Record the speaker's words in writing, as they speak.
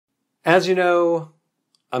As you know,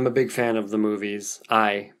 I'm a big fan of the movies.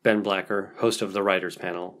 I, Ben Blacker, host of the Writers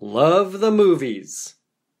Panel, love the movies.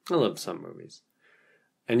 I love some movies.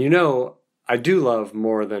 And you know, I do love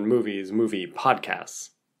more than movies, movie podcasts.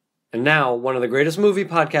 And now, one of the greatest movie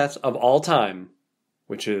podcasts of all time,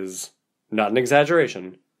 which is not an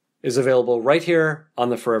exaggeration, is available right here on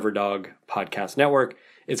the Forever Dog Podcast Network.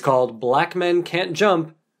 It's called Black Men Can't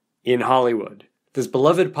Jump in Hollywood. This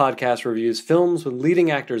beloved podcast reviews films with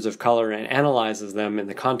leading actors of color and analyzes them in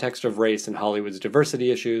the context of race and Hollywood's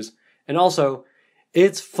diversity issues. And also,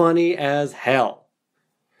 it's funny as hell.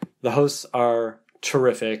 The hosts are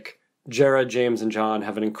terrific. Jared, James, and John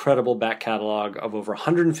have an incredible back catalog of over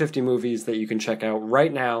 150 movies that you can check out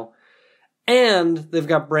right now. And they've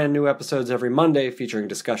got brand new episodes every Monday featuring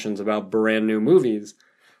discussions about brand new movies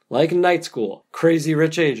like Night School, Crazy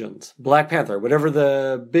Rich Asians, Black Panther, whatever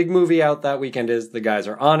the big movie out that weekend is, the guys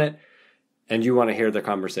are on it, and you want to hear the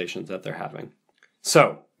conversations that they're having.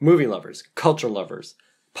 So, movie lovers, culture lovers,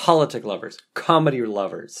 politic lovers, comedy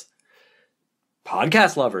lovers,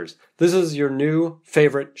 podcast lovers, this is your new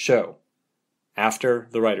favorite show after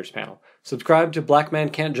the Writers Panel. Subscribe to Black Man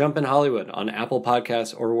Can't Jump in Hollywood on Apple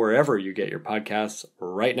Podcasts or wherever you get your podcasts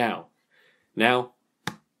right now. Now,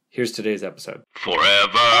 here's today's episode. Forever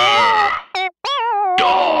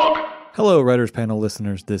Dog. Hello, Writers Panel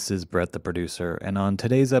listeners. This is Brett, the producer, and on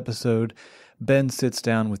today's episode, Ben sits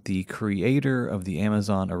down with the creator of the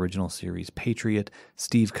Amazon original series PATRIOT,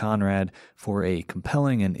 Steve Conrad, for a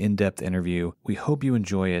compelling and in-depth interview. We hope you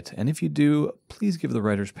enjoy it, and if you do, please give the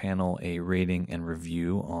Writers Panel a rating and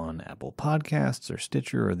review on Apple Podcasts or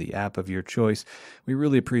Stitcher or the app of your choice. We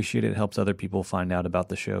really appreciate it. It helps other people find out about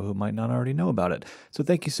the show who might not already know about it. So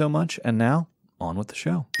thank you so much, and now, on with the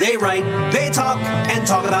show. They write, they talk, and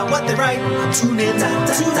talk about what they write. Tune in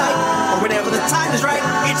tonight, or whenever the time is right.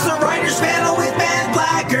 It's the Writers Panel with Ben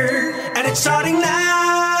Blacker, and it's starting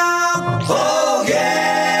now. Oh,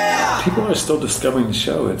 yeah! People are still discovering the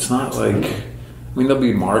show. It's not like, I mean, there'll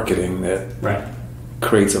be marketing that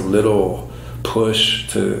creates a little push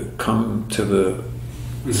to come to the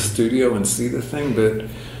studio and see the thing, but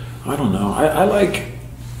I don't know. I like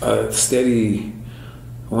a steady...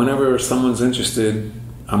 Whenever someone's interested,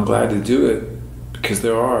 I'm glad to do it because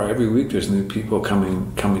every week there's new people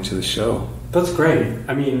coming to the show. That's great.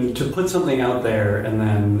 I mean, to put something out there and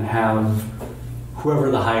then have whoever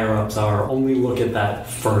the higher-ups are only look at that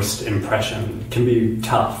first impression can be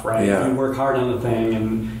tough, right? Yeah. You work hard on the thing,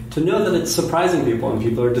 and to know that it's surprising people and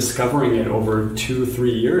people are discovering it over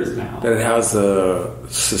 2-3 years now. That it has a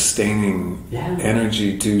sustaining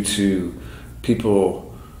energy due to people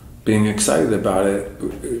being excited about it.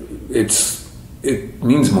 It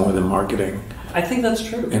means more than marketing. I think that's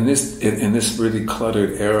true. In this really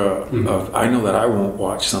cluttered era of, I know that I won't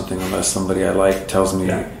watch something unless somebody I like tells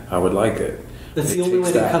me I would like it. That's the only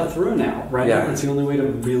way to cut through now, right? Yeah. That's the only way to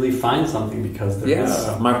really find something because there is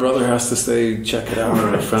so my brother has to say check it out,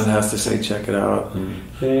 or a friend has to say check it out.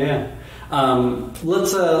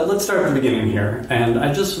 Let's start at the beginning here, and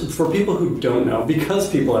I just, for people who don't know, because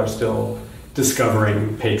people are still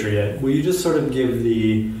discovering PATRIOT, will you just sort of give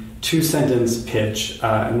the 2-sentence pitch,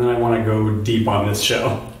 and then I want to go deep on this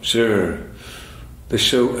show. Sure. The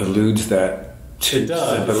show eludes that. It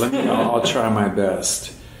does. But I'll try my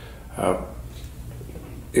best. An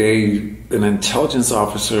intelligence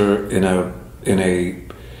officer in a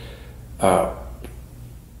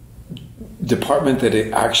department that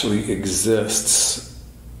it actually exists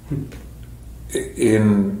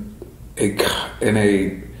in a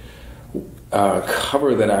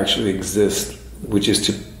cover that actually exists, which is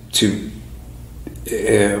to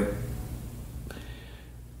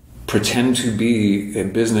pretend to be a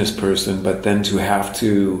business person, but then to have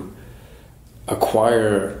to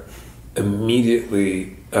acquire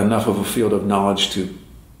immediately enough of a field of knowledge to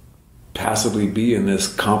passively be in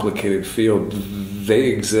this complicated field. They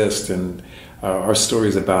exist, and our story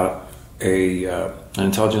is about an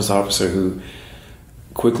intelligence officer who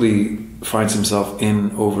quickly finds himself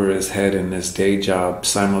in over his head in his day job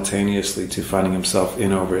simultaneously to finding himself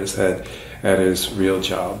in over his head at his real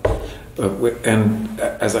job. And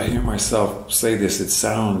as I hear myself say this, it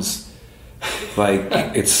sounds like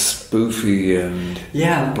it's spoofy and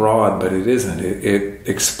broad, but it isn't. It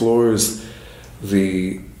explores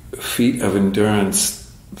the feat of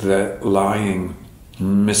endurance that lying,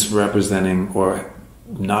 misrepresenting, or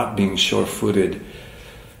not being sure-footed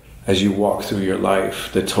as you walk through your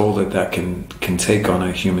life, the toll that can take on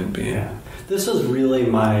a human being. Yeah. This was really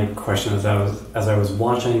my question as I was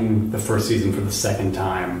watching the first season for the second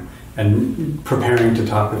time and preparing to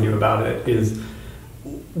talk with you about it, is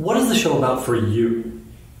what is the show about for you?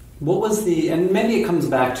 What was and maybe it comes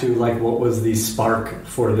back to like what was the spark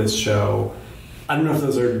for this show? I don't know if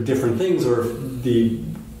those are different things or if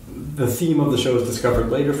the theme of the show is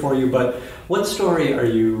discovered later for you, but what story are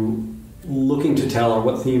you looking to tell, or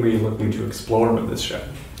what theme are you looking to explore with this show?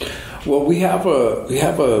 Well, we have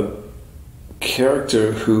a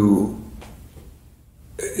character who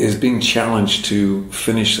is being challenged to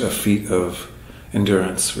finish a feat of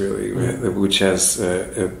endurance, really, which has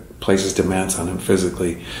places demands on him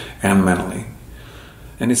physically and mentally.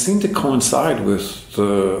 And it seemed to coincide with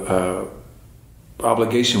the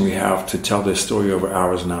obligation we have to tell this story over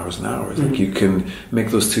hours and hours and hours. Like, you can make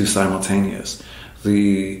those two simultaneous.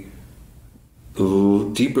 The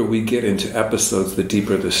deeper we get into episodes, the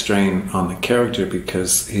deeper the strain on the character,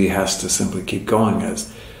 because he has to simply keep going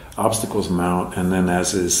as obstacles mount, and then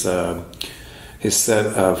as his set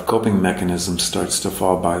of coping mechanisms starts to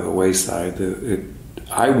fall by the wayside.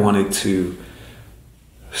 I wanted to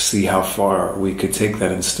see how far we could take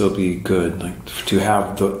that and still be good, like to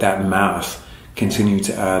have that math continue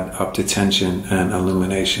to add up to tension and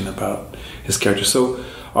illumination about his character. So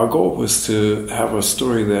our goal was to have a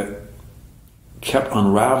story that kept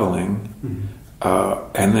unraveling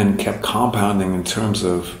and then kept compounding in terms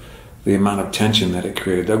of the amount of tension that it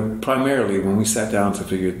created. Primarily, when we sat down to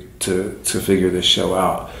figure this show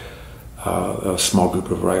out, a small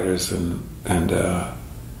group of writers and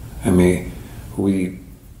me, we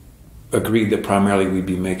agreed that primarily we'd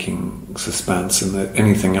be making suspense, and that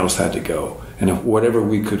anything else had to go. And if whatever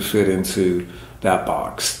we could fit into that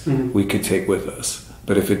box, we could take with us.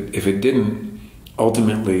 But if it didn't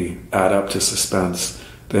ultimately add up to suspense,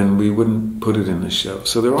 then we wouldn't put it in the show.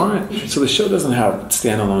 So the show doesn't have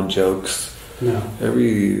standalone jokes. No.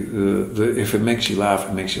 If it makes you laugh,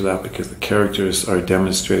 it makes you laugh because the characters are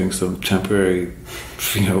demonstrating some temporary,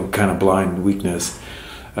 kind of blind weakness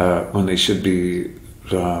when they should be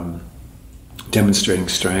demonstrating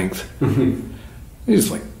strength.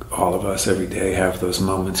 It's like all of us every day have those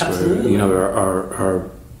moments. Absolutely. Where our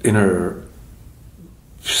inner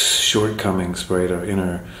shortcomings, right? Our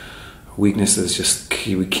inner weaknesses,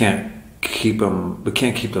 we can't keep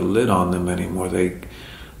the lid on them anymore. They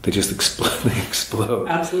just explode. They explode.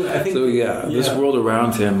 Absolutely. I think this world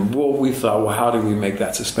around him. Well, we thought, how do we make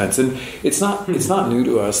that suspense? And it's not new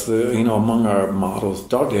to us. Among our models,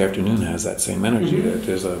 Dog Day Afternoon has that same energy. That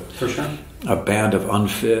there's a band of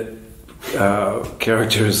unfit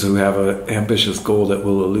characters who have an ambitious goal that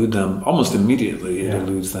will elude them almost immediately. It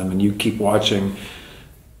eludes them, and you keep watching.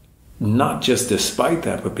 Not just despite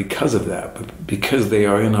that, but because of that, but because they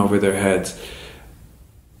are in over their heads.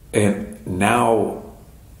 And now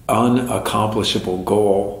unaccomplishable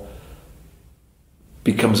goal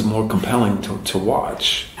becomes more compelling to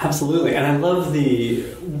watch. Absolutely. And I love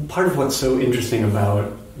part of what's so interesting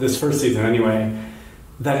about this first season anyway,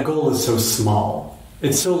 that goal is so small.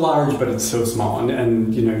 It's so large, but it's so small.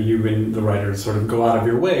 And you and the writers sort of go out of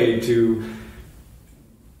your way to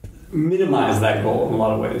minimize that goal in a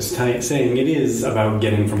lot of ways, saying it is about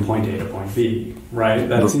getting from point A to point B, right?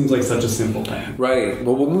 That seems like such a simple thing. Right.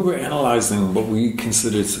 Well, when we were analyzing what we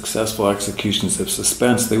considered successful executions of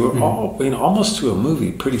suspense, they were all, almost to a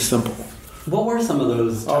movie, pretty simple. What were some of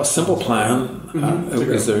those? Simple Plan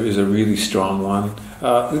is a really strong one.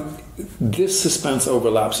 This suspense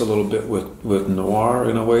overlaps a little bit with noir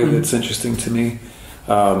in a way that's interesting to me.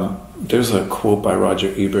 There's a quote by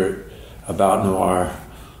Roger Ebert about noir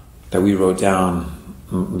that we wrote down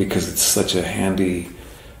because it's such a handy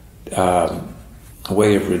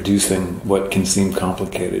way of reducing what can seem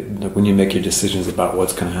complicated. Like when you make your decisions about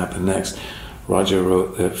what's going to happen next, Roger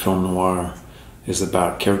wrote that film noir is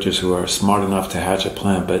about characters who are smart enough to hatch a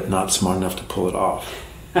plan but not smart enough to pull it off.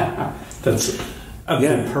 That's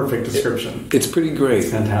a perfect description. It's pretty great.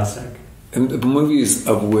 It's fantastic. And the movies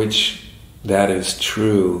of which that is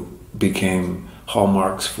true became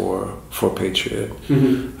hallmarks for Patriot,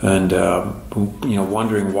 and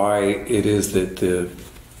wondering why it is that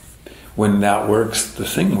when that works, the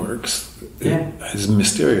thing works. It is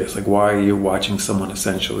mysterious. Like why you're watching someone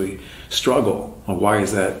essentially struggle, or why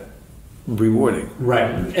is that rewarding?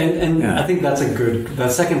 Right, and I think that's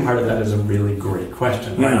that second part of that is a really great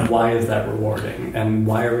question. Right? Yeah. Why is that rewarding, and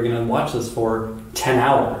why are we going to watch this for 10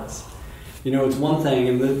 hours? It's one thing,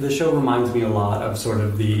 and the show reminds me a lot of sort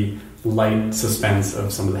of the light suspense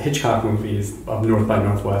of some of the Hitchcock movies, of North by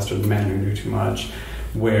Northwest or The Man Who Knew Too Much,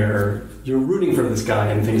 where you're rooting for this guy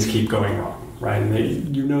and things keep going wrong, right?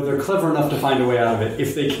 And they're clever enough to find a way out of it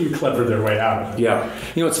if they can clever their way out of it. Yeah.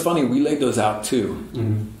 It's funny, we laid those out too.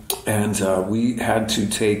 And we had to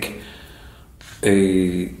take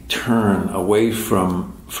a turn away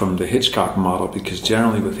from the Hitchcock model, because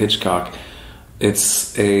generally with Hitchcock,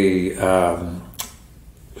 it's a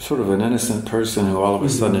sort of an innocent person who all of a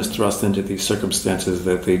sudden is thrust into these circumstances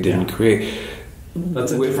that they didn't create.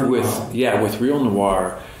 That's a different model. With real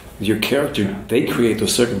noir, your character, they create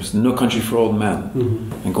those circumstances. No Country for Old Men,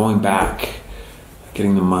 and going back,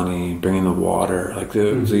 getting the money, bringing the water, like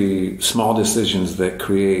the small decisions that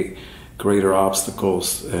create greater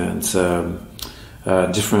obstacles and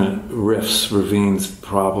different rifts, ravines,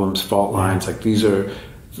 problems, fault lines. Like these are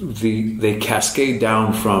they cascade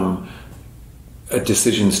down from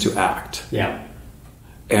decisions to act. Yeah.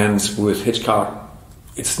 And with Hitchcock,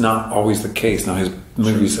 it's not always the case. Now his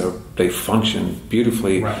movies they function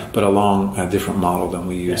beautifully, but along a different model than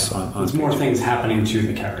we use on There's more things happening to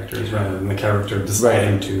the characters rather than the character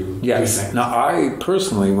deciding to do things. Now I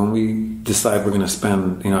personally, when we decide we're going to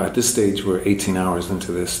spend, at this stage we're 18 hours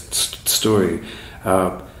into this story,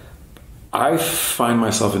 I find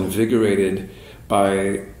myself invigorated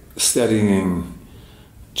by studying,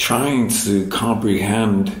 trying to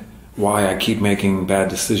comprehend why I keep making bad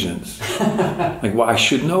decisions. Like, I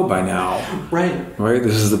should know by now. Right.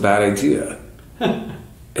 This is a bad idea.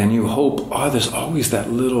 And you hope, there's always that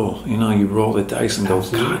little, you roll the dice and go,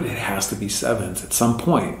 God, it has to be sevens at some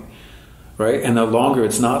point. Right? And the longer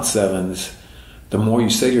it's not sevens, the more you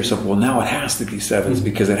say to yourself, well, now it has to be sevens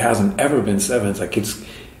because it hasn't ever been sevens. Like,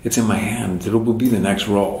 it's in my hand. It will be the next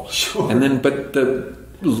roll. Sure. And then, but the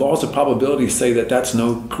laws of probability say that's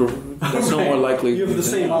no more likely. You have the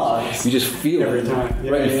same odds. You just feel every it, time.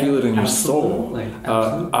 right? You feel it in your soul.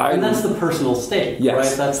 Absolutely. And that's the personal state,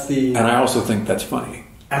 yes. right? And I also think that's funny.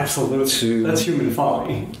 Absolutely. That's human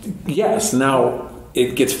folly. Yes. Now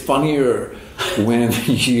it gets funnier when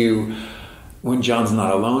John's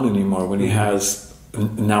not alone anymore. When he has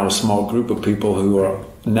now a small group of people who are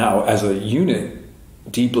now as a unit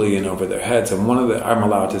deeply in over their heads. And I'm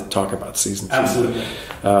allowed to talk about season 2. Absolutely.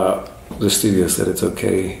 The studio said it's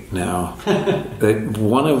okay now. That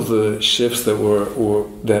one of the shifts that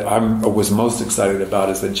I was most excited about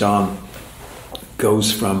is that John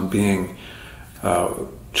goes from being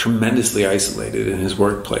tremendously isolated in his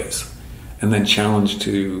workplace, and then challenged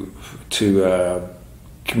to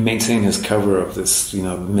maintain his cover of this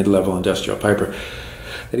mid-level industrial piper.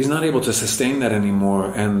 That he's not able to sustain that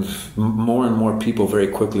anymore, and more people very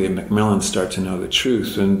quickly at Macmillan start to know the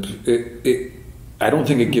truth. And I don't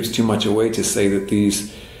think it gives too much away to say that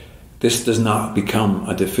this does not become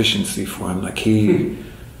a deficiency for him. Like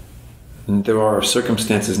there are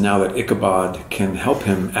circumstances now that Ichabod can help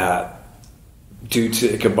him at, due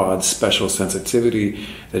to Ichabod's special sensitivity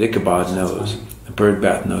that Ichabod knows,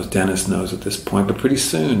 Birdbath knows, Dennis knows at this point. But pretty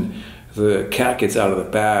soon the cat gets out of the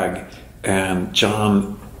bag, and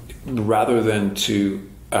John, rather than to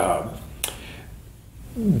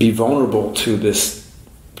be vulnerable to the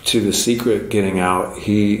secret getting out,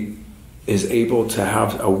 he is able to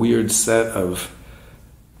have a weird set of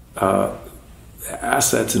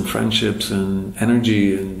assets and friendships and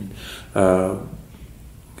energy and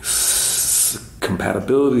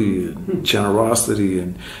compatibility and generosity.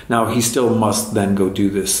 And now he still must then go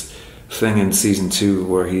do this thing in season 2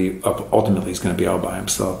 where he ultimately is going to be all by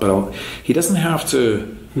himself, but he doesn't have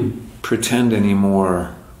to pretend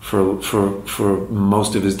anymore for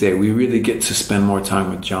most of his day. We really get to spend more time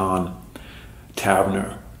with John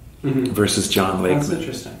Tavner versus John Lakeman. That's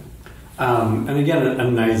interesting. And again,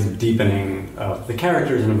 a nice deepening of the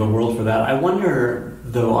characters and of the world for that. I wonder,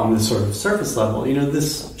 though, on this sort of surface level,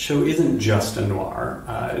 this show isn't just a noir.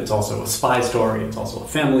 It's also a spy story. It's also a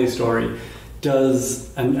family story.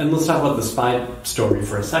 And let's talk about the spy story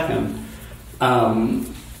for a second.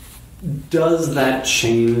 Does that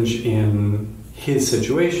change in his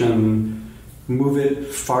situation move it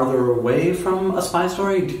farther away from a spy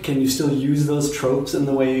story? Can you still use those tropes in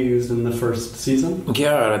the way you used in the first season?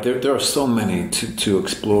 Yeah, there are so many to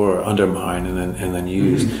explore, undermine, and then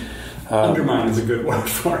use. Undermine is a good word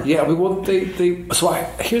for it. Yeah,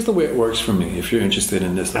 here's the way it works for me. If you're interested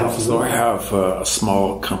in this, absolutely. So I have a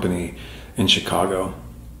small company in Chicago.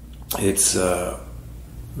 It's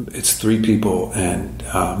 3 people and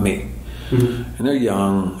me, and they're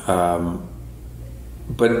young,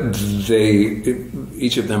 but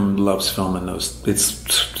each of them loves film and knows. It's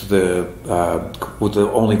the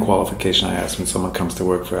only qualification I ask when someone comes to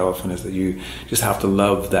work for Elephant is that you just have to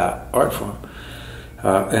love that art form,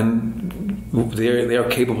 and they are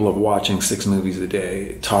capable of watching 6 movies a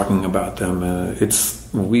day, talking about them.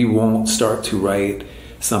 We won't start to write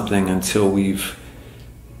something until if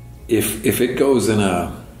it goes in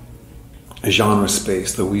a genre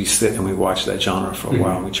space, that we sit and we watch that genre for a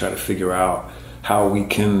while and we try to figure out how we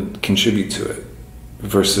can contribute to it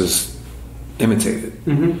versus imitate it.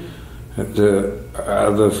 The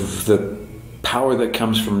power that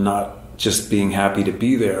comes from not just being happy to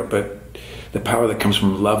be there, but the power that comes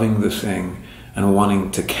from loving the thing and wanting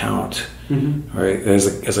to count, right?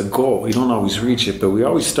 As a goal. You don't always reach it, but we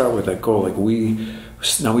always start with that goal. Like we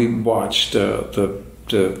watched the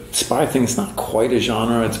spy thing. It's not quite a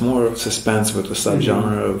genre. It's more suspense with the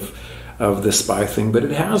subgenre of the spy thing, but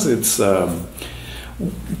it has its the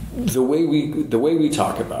way we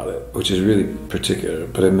talk about it, which is really particular,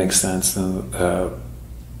 but it makes sense. And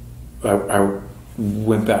I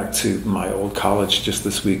went back to my old college just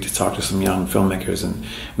this week to talk to some young filmmakers, and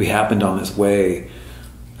we happened on this way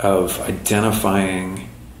of identifying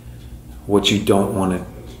what you don't want to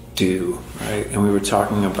do, right? And we were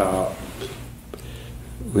talking about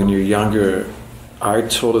when you're younger. I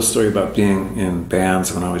told a story about being in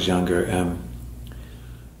bands when I was younger, and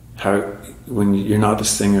how when you're not the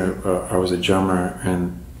singer, or I was a drummer,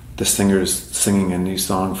 and the singer's singing a new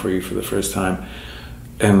song for you for the first time,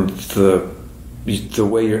 and the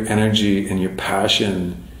way your energy and your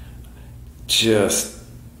passion just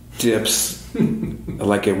dips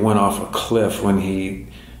like it went off a cliff when he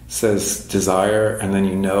says desire, and then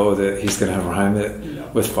you know that he's going to rhyme it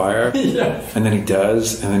with fire, and then he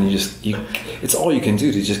does, and then it's all you can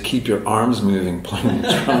do to just keep your arms moving playing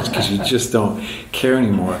the drums, because you just don't care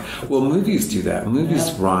anymore. Well, movies do that.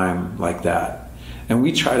 Movies rhyme like that, and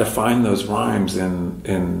we try to find those rhymes in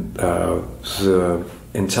the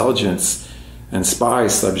intelligence and spy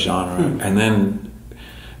subgenre, and then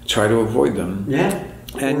try to avoid them.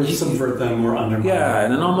 And or subvert them or undermine them.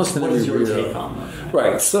 And then almost what is your take on them?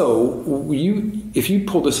 Right. So if you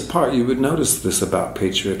pull this apart, you would notice this about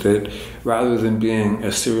Patriot, that rather than being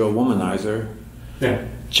a serial womanizer,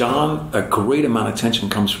 John, a great amount of tension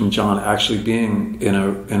comes from John actually being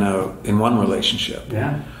in one relationship.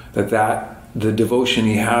 That the devotion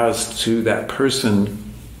he has to that person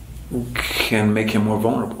can make him more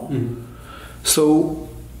vulnerable. So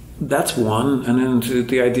that's one, and then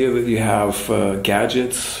the idea that you have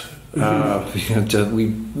gadgets. We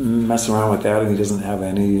mess around with that, and he doesn't have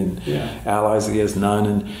any, and allies that he has none,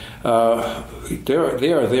 and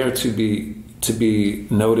they are there to be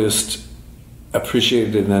noticed,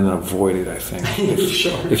 appreciated, and then avoided. I think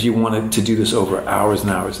if you wanted to do this over hours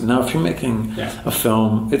and hours. Now, if you're making a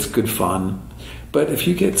film, it's good fun. But if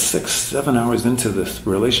you get 6-7 hours into this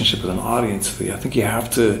relationship with an audience, I think you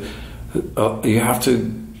have to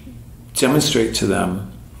demonstrate to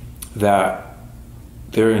them that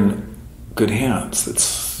they're in good hands.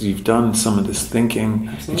 You've done some of this thinking.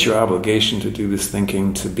 Absolutely. It's your obligation to do this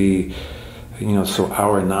thinking, to be, so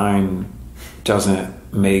hour 9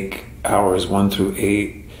 doesn't make hours 1 through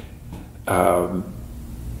 8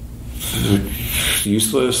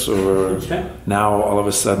 useless, or now all of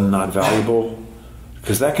a sudden not valuable.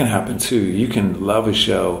 Because that can happen too. You can love a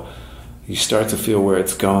show, you start to feel where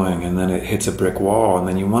it's going, and then it hits a brick wall, and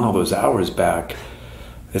then you want all those hours back.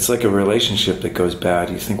 It's like a relationship that goes bad.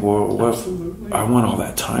 You think, well, I want all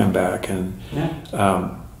that time back. And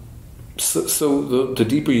so the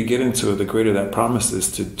deeper you get into it, the greater that promise is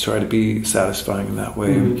to try to be satisfying in that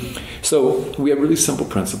way. So we have really simple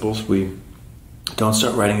principles. We don't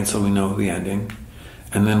start writing until we know the ending.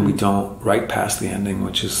 And then we don't write past the ending,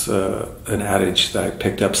 which is an adage that I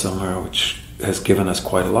picked up somewhere, which has given us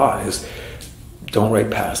quite a lot, is don't write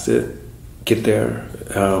past it, get there,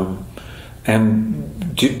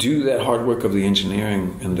 and do that hard work of the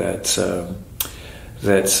engineering, and that's the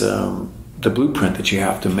blueprint that you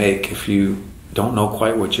have to make. If you don't know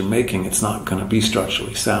quite what you're making, it's not going to be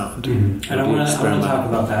structurally sound. And I want to talk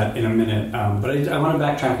about that in a minute, but I want to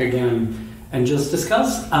backtrack again and just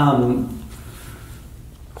discuss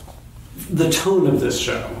the tone of this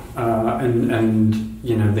show, and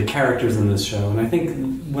the characters in this show. And I think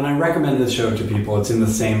when I recommend this show to people, it's in the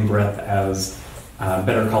same breath as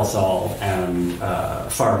Better Call Saul and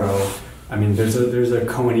Fargo. I mean, there's a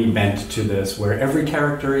Coen-y bent to this, where every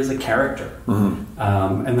character is a character,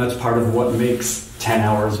 and that's part of what makes 10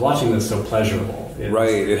 hours watching this so pleasurable.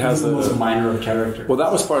 It has the most minor of characters. Well,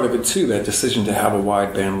 that was part of it too, that decision to have a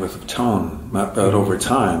wide bandwidth of tone over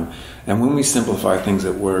time. And when we simplify things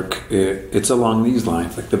at work, it's along these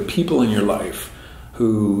lines. Like, the people in your life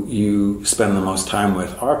who you spend the most time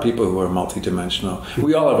with are people who are multidimensional.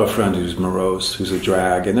 We all have a friend who's morose, who's a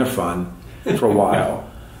drag, and they're fun for a while.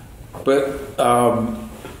 But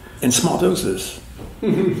in small doses.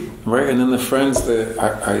 Right? And then the friends that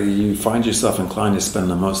you find yourself inclined to spend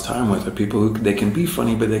the most time with are people who, they can be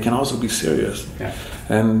funny, but they can also be serious.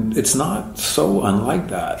 And it's not so unlike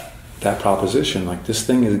that proposition. Like, this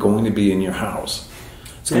thing is going to be in your house.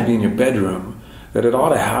 It's going to be in your bedroom. That it ought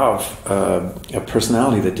to have a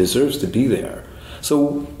personality that deserves to be there.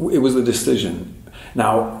 So it was a decision.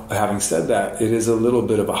 Now, having said that, it is a little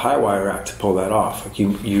bit of a high wire act to pull that off. Like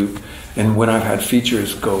and when I've had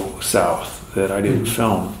features go south that I didn't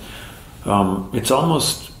film, it's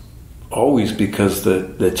almost always because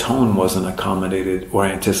the tone wasn't accommodated or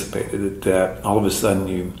anticipated. That all of a sudden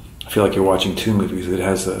you feel like you're watching two movies. It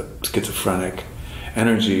has a schizophrenic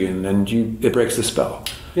energy, and then it breaks the spell.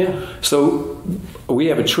 Yeah. So we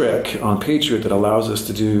have a trick on Patriot that allows us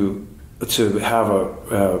to have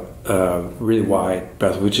a really wide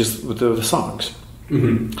breadth, which is with the songs.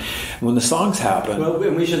 Mm-hmm. When the songs happen, well,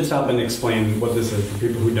 and we should stop and explain what this is for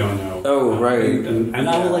people who don't know. Oh, right. And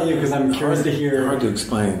I will let you, because I'm curious to hear hard to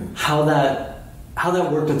explain how that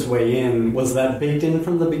worked its way in. Was that baked in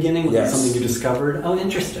from the beginning? Was Yes. that something you discovered? Oh,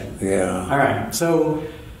 interesting. Yeah. All right. So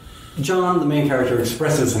John, the main character,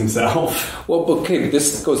 expresses himself. Well, okay, but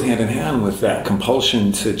this goes hand in hand with that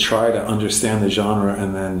compulsion to try to understand the genre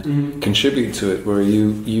and then contribute to it. Where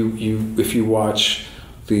you if you watch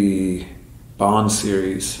the Bond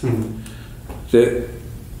series, that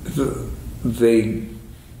they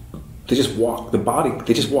just walk the body.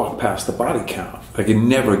 They just walk past the body count. Like, it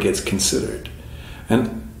never gets considered.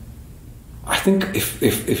 And I think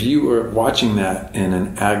if you were watching that in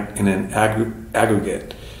an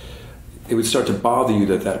aggregate, it would start to bother you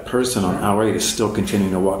that person on aisle 8 is still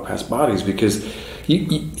continuing to walk past bodies, because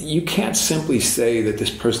you can't simply say that this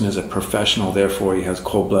person is a professional, therefore he has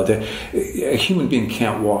cold blood. A human being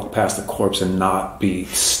can't walk past a corpse and not be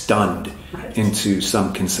stunned into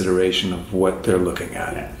some consideration of what they're looking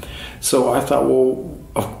at. Yeah. So I thought,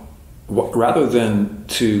 rather than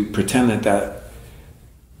to pretend that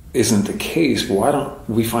isn't the case, why don't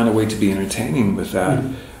we find a way to be entertaining with that,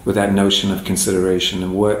 with that notion of consideration?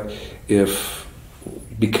 And what if,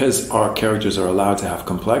 because our characters are allowed to have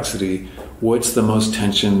complexity, what's the most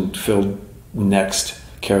tension-filled next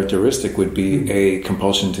characteristic would be a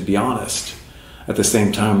compulsion to be honest, at the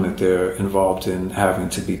same time that they're involved in having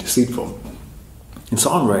to be deceitful. In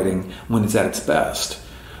songwriting, when it's at its best,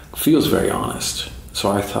 feels very honest.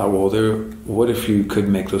 So I thought, what if you could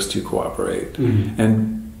make those two cooperate?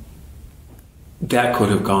 And that could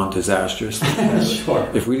have gone disastrously. Sure.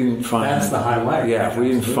 If we didn't find... That's the high wire. Yeah, if we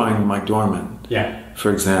didn't find Mike Dorman,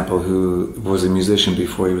 for example, who was a musician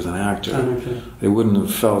before he was an actor, it wouldn't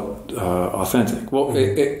have felt authentic. Well,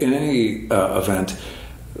 in any event,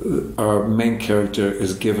 our main character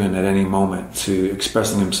is given at any moment to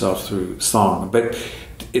expressing himself through song. But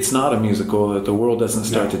it's not a musical. The world doesn't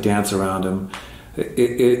start to dance around him. It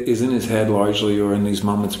is in his head largely, or in these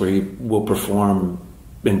moments where he will perform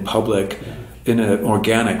in public in an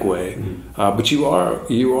organic way. But you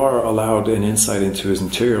are allowed an insight into his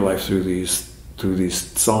interior life through these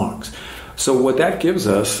songs. So what that gives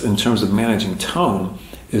us in terms of managing tone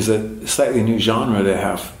is a slightly new genre to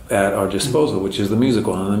have at our disposal, which is the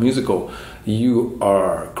musical. And in the musical, you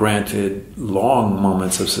are granted long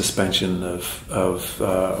moments of suspension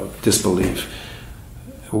of disbelief.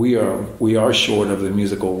 We are short of the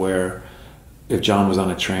musical where if John was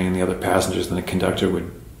on a train, the other passengers and the conductor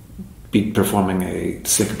would be performing a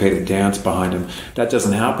syncopated dance behind him. That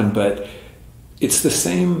doesn't happen, but it's the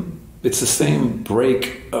same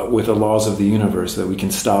break with the laws of the universe, that we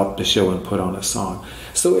can stop the show and put on a song.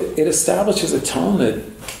 So it establishes a tone that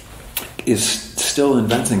is still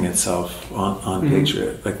inventing itself on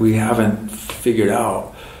Patriot. Like, we haven't figured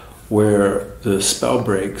out where the spell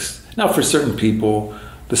breaks. Now, for certain people,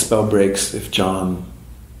 the spell breaks if John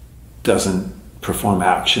doesn't perform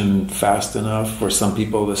action fast enough. For some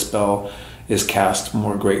people, the spell is cast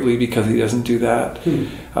more greatly because he doesn't do that.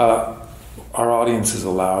 Our audience is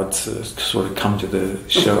allowed to sort of come to the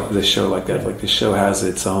show like that. Like, the show has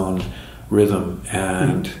its own rhythm,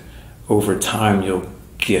 and over time you'll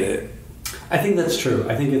get it. I think that's true.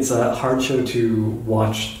 I think it's a hard show to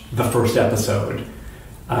watch the first episode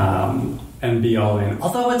and be all in.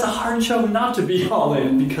 Although it's a hard show not to be all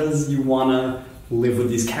in, because you want to live with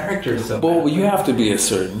these characters so well, badly. you have to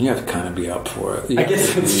kind of be up for it. I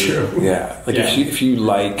guess that's true. Yeah. Like, if you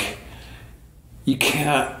like, you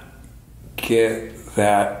can't get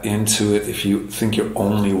that into it if you think you're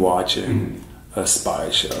only watching a spy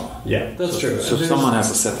show. Yeah, that's true. So if someone has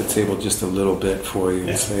to set the table just a little bit for you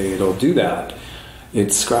and say it'll do that,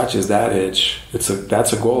 it scratches that itch. That's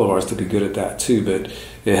a goal of ours, to be good at that too, but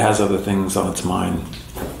it has other things on its mind.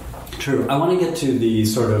 True. I want to get to the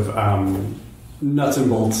sort of nuts and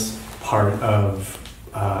bolts part of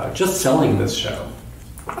just selling this show,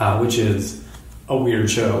 which is a weird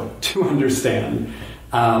show to understand.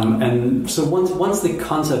 And so once the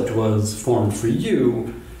concept was formed for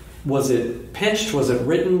you, was it pitched? Was it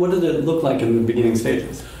written? What did it look like in the beginning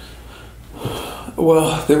stages?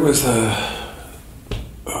 Well, there was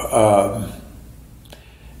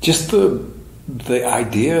just the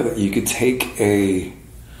idea that you could take a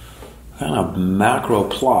kind of macro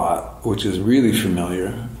plot, which is really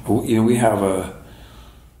familiar. You know, we have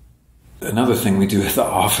another thing we do at the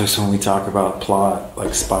office when we talk about plot,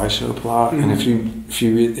 like spy show plot. And if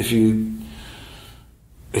you,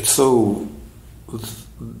 it's so.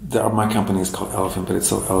 My company is called Elephant, but it's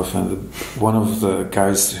so Elephant. One of the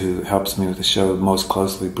guys who helps me with the show most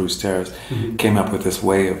closely, Bruce Terrace, came up with this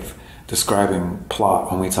way of describing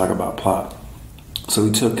plot when we talk about plot. So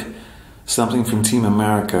he took something from Team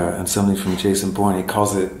America and something from Jason Bourne. He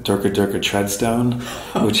calls it Durka Durka Treadstone,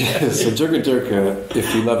 which is, so Durka Durka,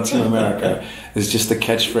 if you love Team America, is just a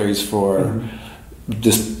catchphrase for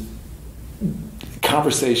just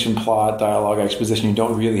conversation, plot, dialogue, exposition you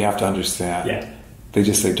don't really have to understand. Yeah. They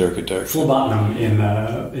just say Durka Durka. Phlebotomy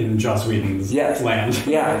in Joss Whedon's land.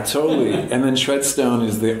 Yeah, totally. And then Treadstone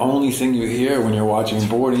is the only thing you hear when you're watching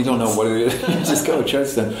Bourne. You don't know what it is. You just go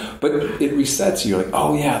Treadstone. But it resets you. Like,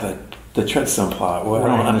 oh yeah, the Treadstone plot. Well, I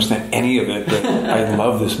don't understand any of it, but I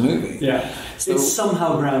love this movie. Yeah. So, it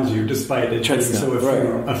somehow grounds you despite it being so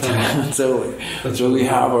ephemeral. Right. Totally. So we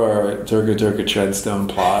have our Durka Durka Treadstone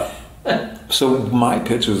plot. So my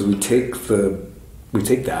pitch was we take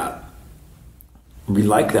that. We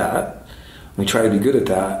like that. We try to be good at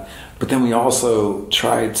that. But then we also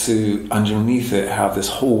try to, underneath it, have this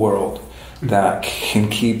whole world that can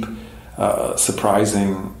keep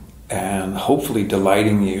surprising and hopefully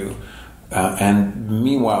delighting you. And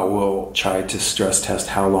meanwhile, we'll try to stress test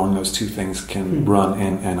how long those two things can run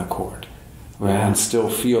in accord. And still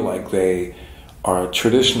feel like they are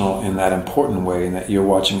traditional in that important way, and that you're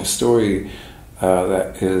watching a story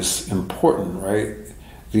that is important, right?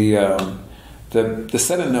 The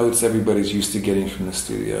set of notes everybody's used to getting from the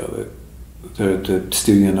studio, the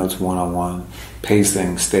studio notes 101,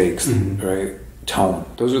 pacing, stakes, right? Tone.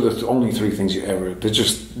 Those are the only three things they're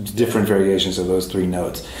just different variations of those three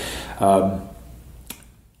notes. I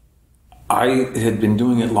had been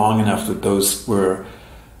doing it long enough that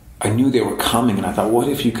I knew they were coming, and I thought, what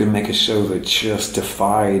if you could make a show that just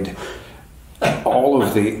defied all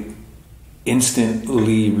of the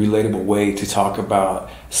instantly relatable way to talk about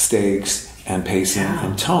stakes and pacing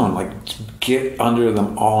and tone, like get under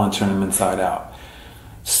them all and turn them inside out.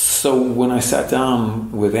 So when I sat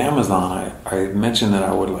down with Amazon, I mentioned that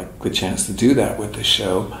I would like the chance to do that with the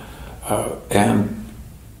show, and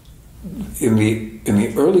in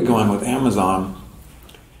the early going with Amazon,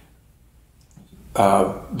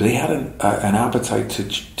 they had an appetite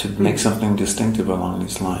to make something distinctive along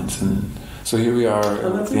these lines, and so here we are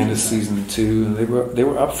at the end of season 2, and they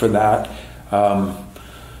were up for that.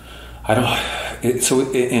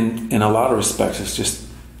 In a lot of respects, it's just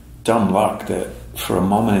dumb luck that for a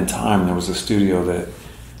moment in time there was a studio that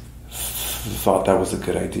thought that was a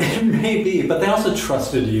good idea. Maybe, but they also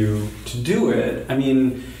trusted you to do it. I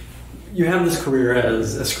mean, you have this career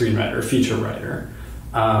as a screenwriter, feature writer,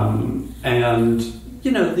 and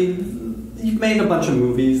you know you've made a bunch of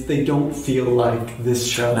movies. They don't feel like this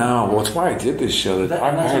show. No, well, it's why I did this show.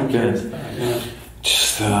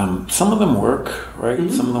 Just some of them work, right?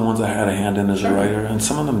 Some of the ones I had a hand in as a writer, and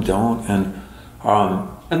some of them don't.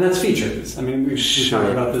 And that's features. I mean, we've talked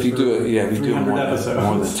about this. If you do it, if you do it more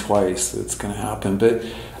than twice, it's going to happen. But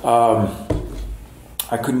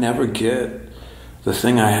I could never get the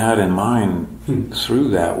thing I had in mind through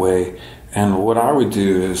that way. And what I would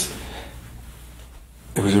do is,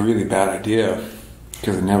 it was a really bad idea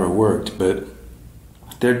because it never worked. But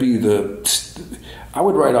there'd be I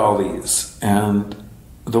would write all these, and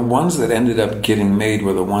the ones that ended up getting made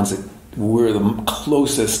were the ones that were the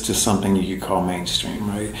closest to something you could call mainstream,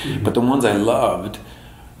 right? But the ones I loved,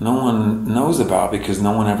 no one knows about because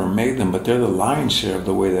no one ever made them, but they're the lion's share of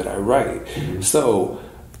the way that I write. So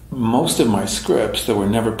most of my scripts that were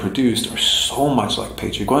never produced are so much like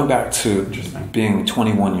Patriot, going back to being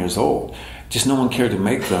 21 years old. Just no one cared to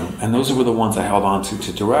make them, and those were the ones I held on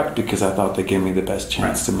to direct because I thought they gave me the best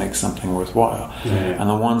chance to make something worthwhile. And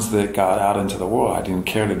the ones that got out into the world, I didn't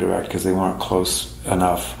care to direct because they weren't close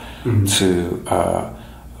enough to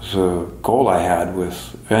the goal I had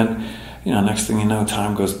with. And next thing you know,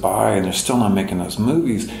 time goes by, and they're still not making those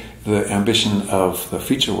movies. The ambition of the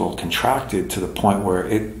feature world contracted to the point where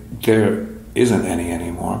there isn't any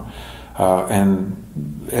anymore.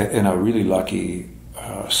 And in a really lucky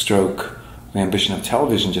stroke, the ambition of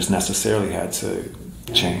television just necessarily had to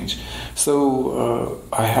change. So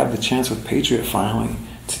I had the chance with Patriot finally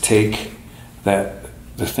to take the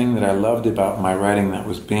thing that I loved about my writing that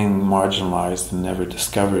was being marginalized and never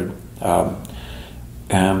discovered,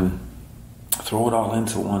 and throw it all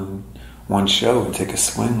into one one show and take a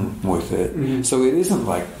swing with it. Mm-hmm. So it isn't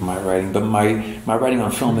like my writing, but my writing on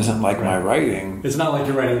film isn't like my writing. It's not like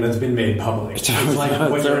your writing that's been made public. It's like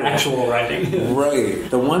what your actual writing is. Right.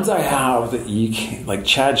 The ones I have that you can, like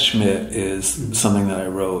Chad Schmidt is something that I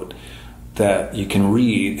wrote that you can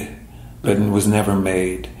read, but was never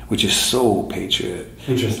made, which is so Patriot.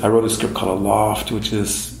 Interesting. I wrote a script called Aloft, which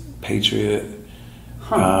is Patriot.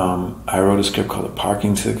 I wrote a script called A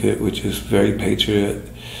Parking Ticket, which is very Patriot.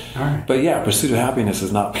 All right. But yeah, Pursuit of Happiness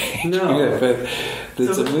is not Patriot. No. But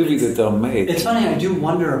it's a movie that they'll make. It's funny, I do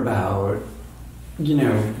wonder about,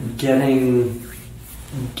 getting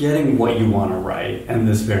what you want to write and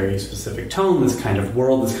this very specific tone, this kind of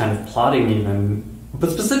world, this kind of plotting even,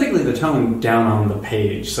 but specifically the tone down on the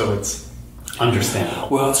page, so it's understandable.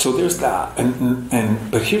 Well, so there's that,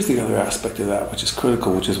 but here's the other aspect of that, which is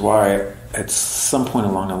critical, which is why at some point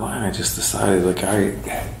along the line I just decided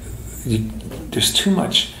there's too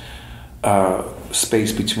much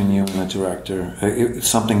space between you and the director.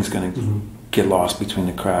 Something's going to get lost between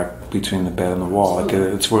the crack between the bed and the wall.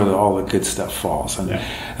 It's where all the good stuff falls. And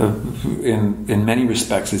in many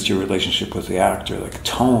respects, it's your relationship with the actor. Like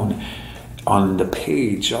tone on the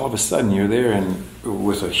page, all of a sudden you're there and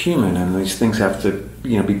with a human, and these things have to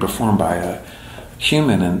be performed by a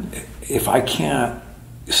human. And if I can't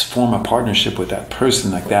form a partnership with that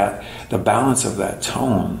person like that, the balance of that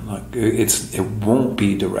tone, like it won't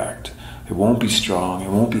be direct, it won't be strong, it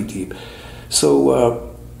won't be deep.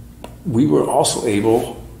 So we were also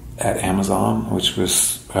able at Amazon, which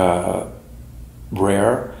was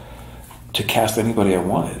rare, to cast anybody I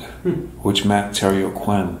wanted, which meant Terry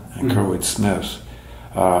O'Quinn and Kurtwood Smith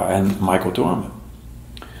and Michael Dorman,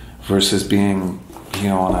 versus being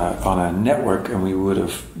on a network, and we would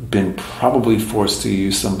have been probably forced to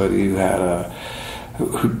use somebody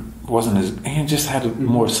who wasn't as, just had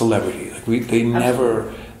more celebrity. Like they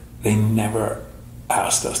never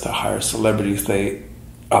asked us to hire celebrities. They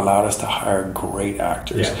allowed us to hire great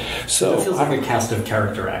actors. Yeah. So it feels like a cast of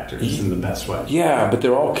character actors in the best way. Yeah, but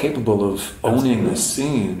they're all capable of owning the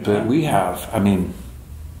scene. But we have,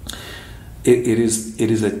 it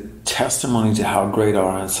is a testimony to how great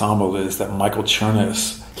our ensemble is that Michael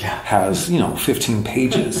Chernus has 15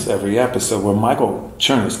 pages every episode, where Michael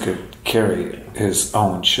Chernus could carry his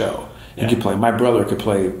own show. He could play. My brother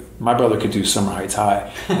could do Summer Heights High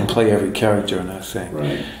and play every character in that thing.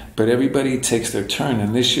 Right. But everybody takes their turn.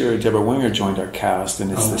 And this year, Deborah Winger joined our cast,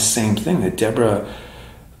 and it's the same thing. That Deborah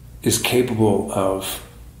is capable of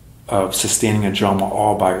sustaining a drama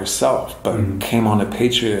all by herself, but came on to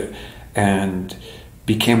Patriot and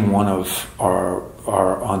became one of our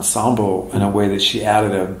ensemble in a way that she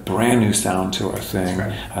added a brand new sound to our thing,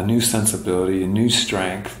 a new sensibility, a new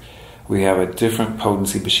strength. We have a different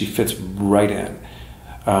potency, but she fits right in.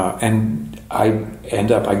 And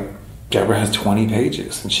Deborah has 20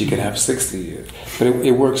 pages, and she could have 60. But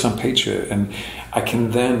it works on Patriot, and I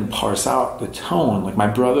can then parse out the tone. Like my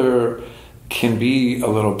brother can be a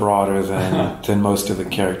little broader than most of the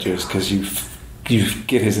characters, because you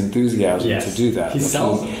get his enthusiasm to do that.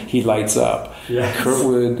 He lights up. Yes.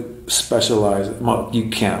 Kurtwood specializes. Well, you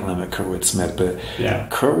can't limit Kurtwood Smith, but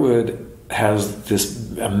Kurtwood has this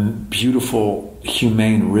beautiful,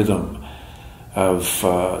 humane rhythm of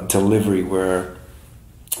delivery where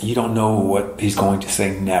you don't know what he's going to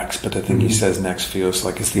say next, but the thing he says next feels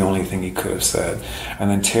like it's the only thing he could have said. And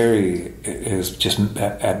then Terry is just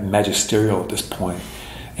at magisterial at this point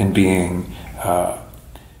in being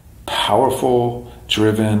powerful,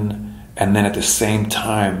 driven, and then at the same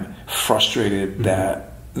time frustrated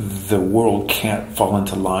that the world can't fall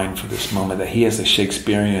into line for this moment, that he has a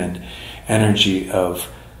Shakespearean energy of,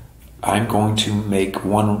 I'm going to make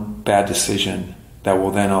one bad decision that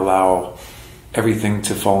will then allow everything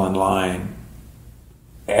to fall in line.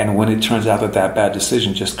 And when it turns out that bad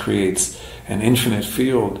decision just creates an infinite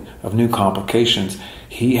field of new complications,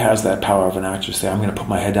 he has that power of an actor to say, I'm going to put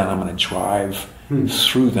my head down, I'm going to drive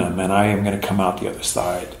through them, and I am going to come out the other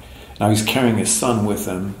side. Now he's carrying his son with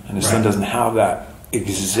him, and his son doesn't have that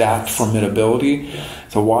exact formidability.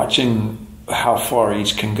 So watching how far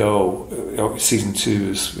each can go, season 2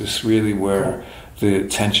 is really where the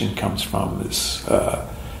tension comes from. Is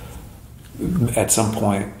at some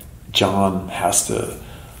point John has to,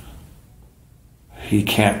 he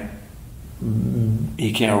can't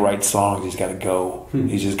write songs, he's got to go.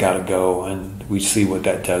 He's just got to go, and we see what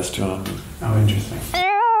that does to him. Oh, interesting.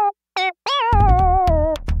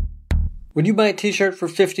 Would you buy a t-shirt for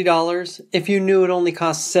 $50 if you knew it only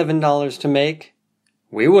cost $7 to make?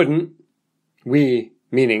 We wouldn't. We,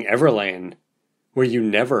 meaning Everlane, where you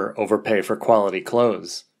never overpay for quality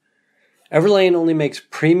clothes. Everlane only makes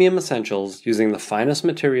premium essentials using the finest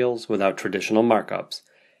materials without traditional markups.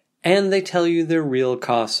 And they tell you their real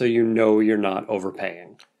costs so you know you're not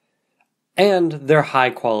overpaying. And they're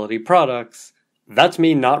high-quality products. That's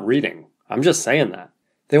me not reading. I'm just saying that.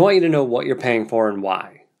 They want you to know what you're paying for and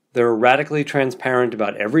why. They're radically transparent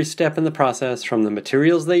about every step in the process, from the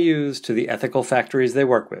materials they use to the ethical factories they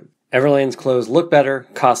work with. Everlane's clothes look better,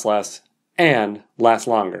 cost less, and last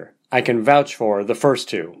longer. I can vouch for the first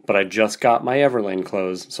two, but I just got my Everlane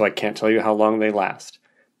clothes, so I can't tell you how long they last.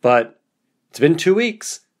 But it's been 2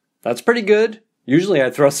 weeks. That's pretty good. Usually I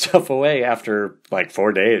throw stuff away after like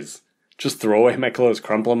 4 days. Just throw away my clothes,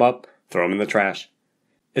 crumple them up, throw them in the trash.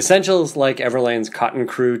 Essentials like Everlane's Cotton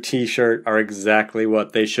Crew t-shirt are exactly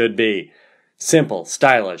what they should be. Simple,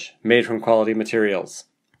 stylish, made from quality materials.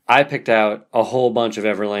 I picked out a whole bunch of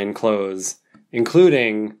Everlane clothes,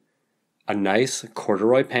 including a nice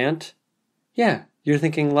corduroy pant. Yeah, you're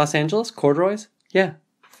thinking Los Angeles? Corduroys? Yeah.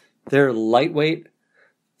 They're lightweight,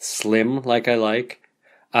 slim like I like.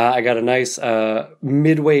 I got a nice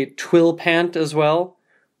mid-weight twill pant as well.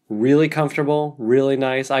 Really comfortable, really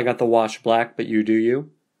nice. I got the wash black, but you do you.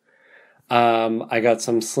 I got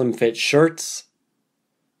some slim fit shirts.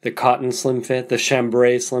 The cotton slim fit, the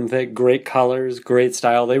chambray slim fit, great colors, great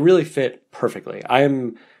style. They really fit perfectly. I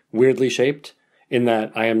am weirdly shaped in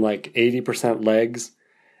that I am like 80% legs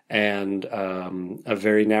and a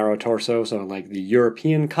very narrow torso. So like the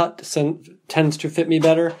European cut tends to fit me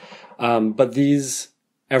better. But these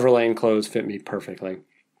Everlane clothes fit me perfectly.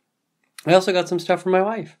 I also got some stuff for my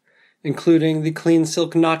wife, including the clean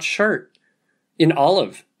silk notch shirt in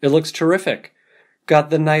olive. It looks terrific. Got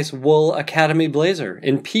the nice wool Academy blazer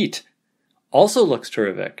in peat. Also looks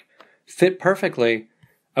terrific. Fit perfectly.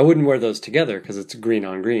 I wouldn't wear those together because it's green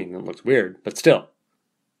on green. It looks weird, but still.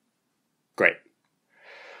 Great.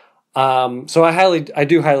 So I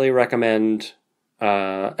do highly recommend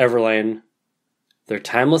Everlane. Their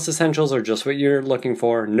timeless essentials are just what you're looking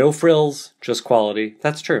for. No frills, just quality.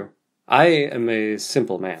 That's true. I am a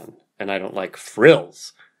simple man, and I don't like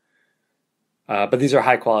frills. But these are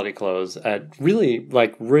high-quality clothes at really,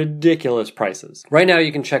 like, ridiculous prices. Right now,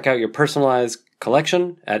 you can check out your personalized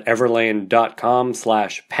collection at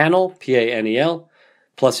everlane.com/panel, P-A-N-E-L.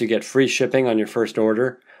 Plus, you get free shipping on your first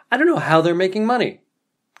order. I don't know how they're making money.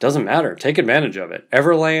 Doesn't matter. Take advantage of it.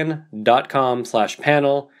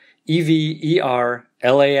 everlane.com/panel,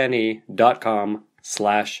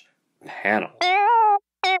 everlane.com/panel.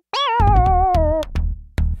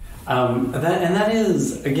 That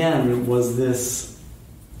is, again, was this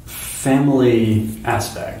family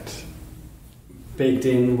aspect baked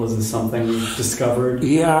in? Was this something discovered?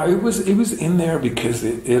 Yeah, it was in there because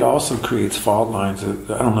it also creates fault lines. I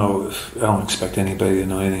don't expect anybody to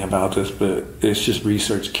know anything about this, but it's just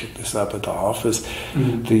research kicked this up at the office.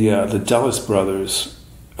 Mm-hmm. The Dulles brothers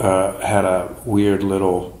had a weird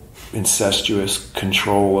little incestuous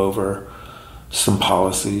control over some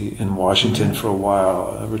policy in Washington for a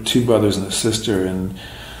while. There were two brothers and a sister, and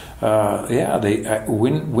they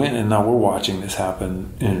went, and now we're watching this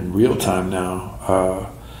happen in real time now.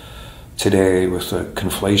 Today, with the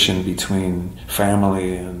conflation between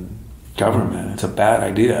family and government, it's a bad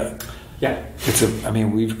idea. Yeah,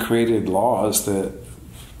 we've created laws that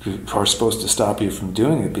are supposed to stop you from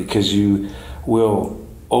doing it because you will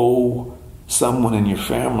owe someone in your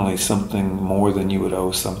family something more than you would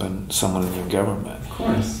owe someone in your government. Of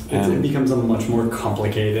course. It becomes a much more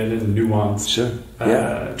complicated and nuanced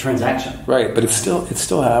transaction. Right, but it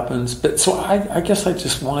still happens. But so I guess I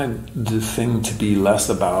just wanted the thing to be less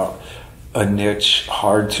about a niche,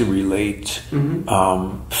 hard to relate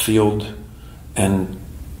field, and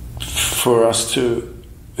for us to,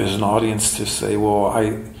 as an audience, to say, well,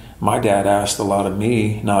 my dad asked a lot of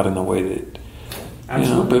me, not in the way that.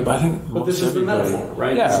 Absolutely. But I think this is the metaphor,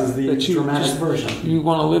 right? Yeah, this is the dramatic version. You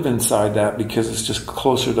want to live inside that because it's just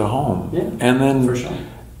closer to home. Yeah, and then for sure.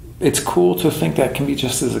 It's cool to think that can be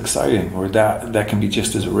just as exciting, or that can be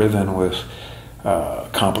just as riven with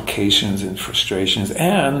complications and frustrations,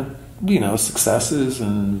 and successes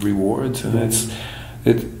and rewards. And it's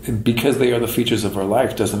because they are the features of our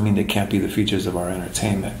life doesn't mean they can't be the features of our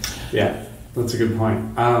entertainment. Yeah. That's a good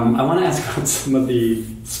point. I want to ask about some of the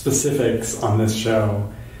specifics on this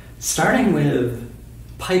show, starting with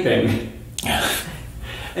piping.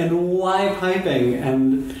 And why piping?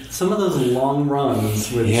 And some of those long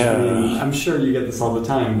runs, which I'm sure you get this all the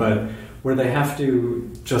time, but where they have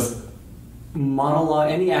to just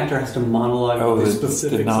monologue, any actor has to monologue the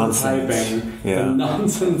specifics of piping, the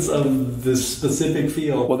nonsense of the specific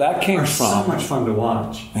field. Well, that came from so much fun to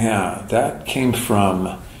watch. Yeah, that came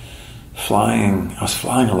from flying. I was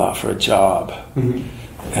flying a lot for a job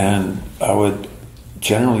and I would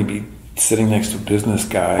generally be sitting next to a business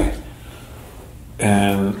guy,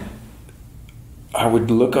 and I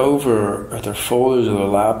would look over at their folders or their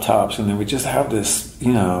laptops, and they would just have this,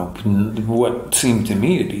 what seemed to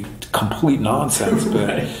me to be complete nonsense. But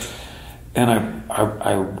Right. and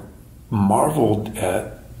I marveled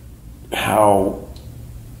at how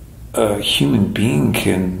a human being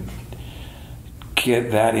can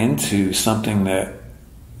get that into something that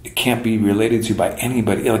it can't be related to by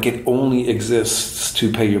anybody. Like, it only exists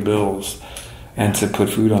to pay your bills and to put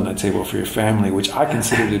food on the table for your family, which I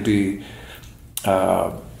consider to be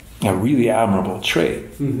a really admirable trait.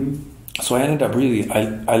 Mm-hmm. So I ended up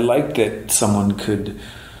I liked that someone could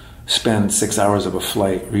spend 6 hours of a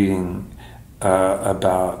flight reading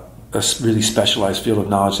about a really specialized field of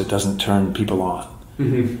knowledge that doesn't turn people on.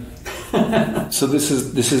 Mm-hmm. So this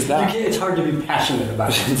is that. It's hard to be passionate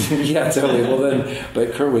about it. Yeah, totally. Well, then,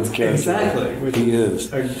 but Kerwin's character, Exactly. Which he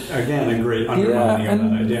is. Again, a great undermining of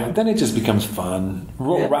that idea. Then it just becomes fun,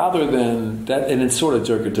 Yeah. rather than that. And it's sort of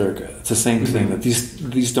durka. It's the same thing, that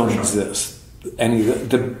these don't exist.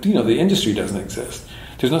 The industry doesn't exist.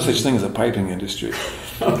 There's no such thing as a piping industry.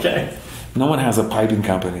 Okay. No one has a piping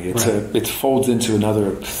company. It folds into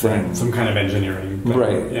another thing. Right. Some kind of engineering.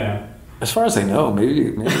 Right. Yeah. As far as I know,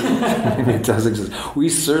 maybe it does exist. We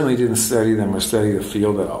certainly didn't study them or study the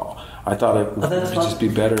field at all. I thought it would just be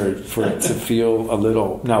better for it to feel a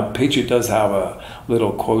little... Now, Patriot does have a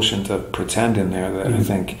little quotient of pretend in there that I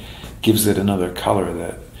think gives it another color.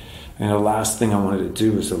 That, the last thing I wanted to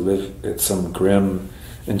do was to live at some grim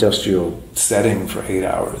industrial setting for 8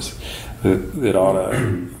 hours. It ought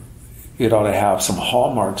to have some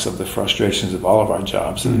hallmarks of the frustrations of all of our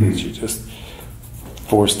jobs. And you're just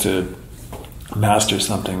forced to master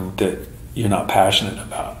something that you're not passionate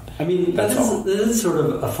about. I mean, That's all. this is sort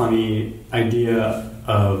of a funny idea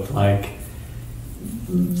of, like,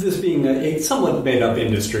 this being a somewhat made-up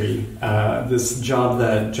industry, this job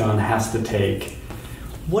that John has to take.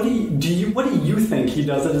 What do you think he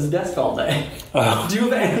does at his desk all day? Do you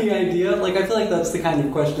have any idea? Like, I feel like that's the kind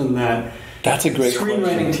of question that That's a great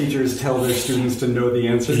screenwriting question. teachers tell their students to know the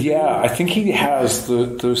answer to. Yeah, I think he has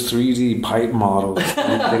those 3D pipe models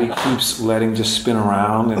that he keeps letting just spin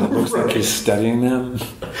around, and it looks like he's studying them.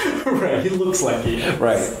 Right, he looks like he is.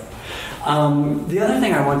 Right. The other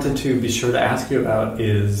thing I wanted to be sure to ask you about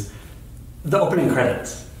is the opening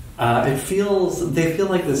credits. They feel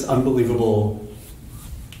like this unbelievable,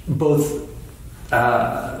 both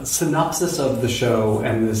synopsis of the show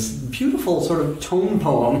and this beautiful sort of tone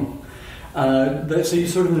poem. So you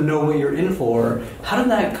sort of know what you're in for. How did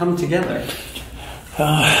that come together?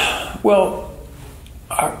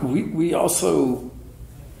 We also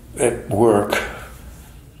at work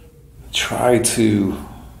try to.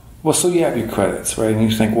 Well, so you have your credits, right? And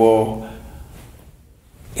you think, well,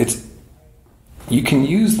 you can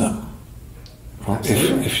use them.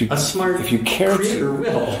 If you care creator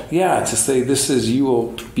will. Yeah, to say you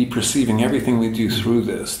will be perceiving everything we do through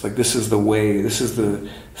this. Like, this is the way, this is the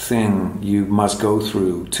thing you must go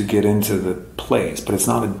through to get into the place. But it's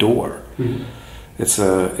not a door. Mm-hmm.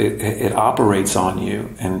 It operates on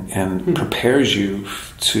you and prepares you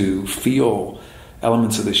to feel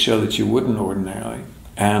elements of the show that you wouldn't ordinarily.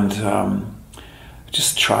 And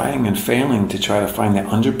just trying and failing to try to find the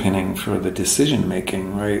underpinning for the decision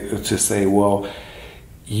making, right? To say, well,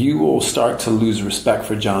 you will start to lose respect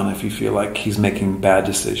for John if you feel like he's making bad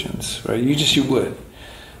decisions, right? You would.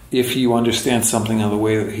 If you understand something of the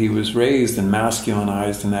way that he was raised and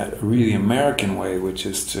masculinized in that really American way, which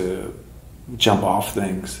is to jump off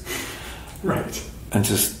things. Right. And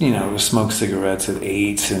just, smoke cigarettes at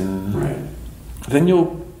 8, and right. Then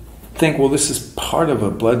you'll think, well, this is part of a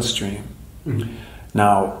bloodstream. Mm-hmm.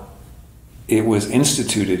 Now, it was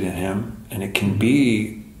instituted in him, and it can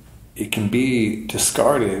be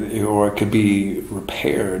discarded, or it could be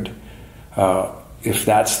repaired if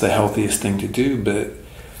that's the healthiest thing to do. But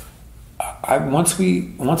once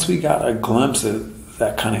we got a glimpse of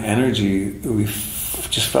that kind of energy, we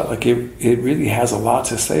just felt like it really has a lot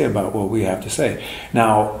to say about what we have to say.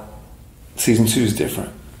 Now, season 2 is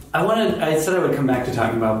different. I said I would come back to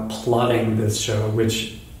talking about plotting this show,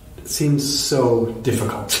 which seems so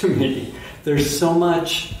difficult to me. There's so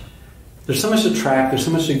much to track. There's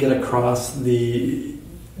so much to get across. You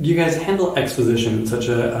guys handle exposition in such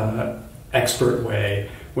a expert way,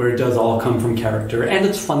 where it does all come from character, and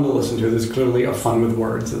it's fun to listen to. There's clearly a fun with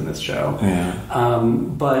words in this show. Yeah.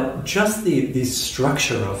 But just the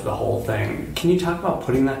structure of the whole thing. Can you talk about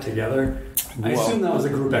putting that together? I assume that was a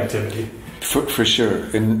group activity. For sure,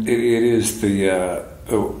 and it is the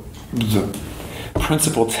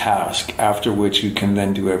principal task after which you can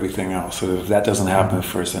then do everything else. So if that doesn't happen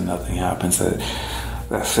first, then nothing happens.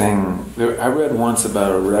 That thing, I read once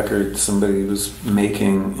about a record somebody was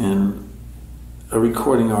making, and a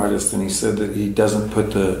recording artist, and he said that he doesn't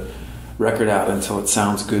put the record out until it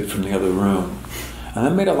sounds good from the other room. And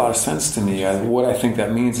that made a lot of sense to me. What I think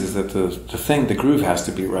that means is that the groove has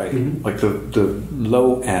to be right. Mm-hmm. Like the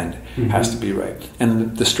low end has to be right.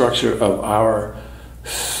 And the structure of our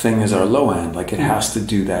thing is our low end. Like it has to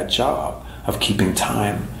do that job of keeping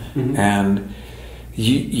time. Mm-hmm. And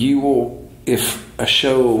you will, if a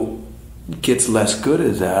show gets less good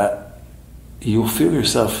at that, you'll feel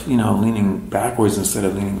yourself, leaning backwards instead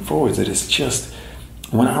of leaning forwards. It is just,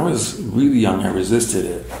 when I was really young, I resisted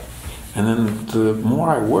it. And then the more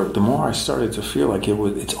I worked, the more I started to feel like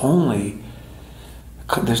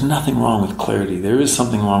there's nothing wrong with clarity. There is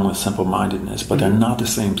something wrong with simple-mindedness, but they're not the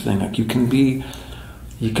same thing. Like you can be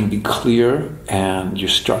clear, and your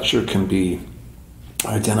structure can be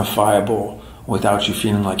identifiable without you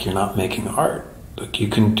feeling like you're not making art. Like you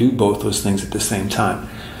can do both those things at the same time.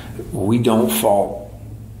 We don't fault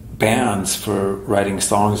bands for writing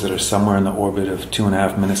songs that are somewhere in the orbit of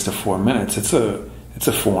 2.5 minutes to 4 minutes. It's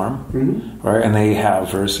a form, mm-hmm. right? And they have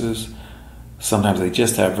verses. Sometimes they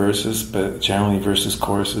just have verses, but generally verses,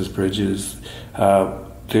 choruses, bridges.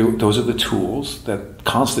 Those are the tools that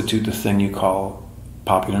constitute the thing you call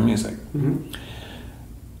popular music. Mm-hmm.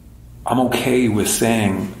 I'm okay with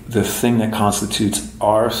saying the thing that constitutes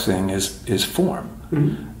our thing is form.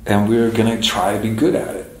 Mm-hmm. And we're going to try to be good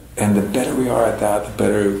at it. And the better we are at that, the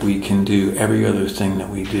better we can do every other thing that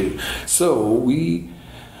we do. So we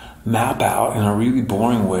map out in a really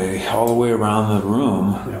boring way all the way around the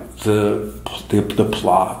room the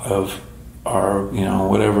plot of our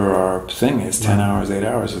whatever our thing is, 10 hours, 8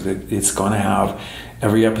 hours. It's going to have,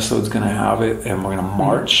 every episode's going to have it, and we're going to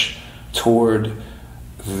march toward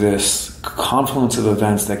this confluence of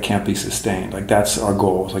events that can't be sustained. Like that's our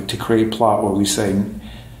goal, like to create plot where we say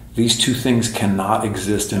these two things cannot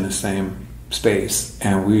exist in the same space,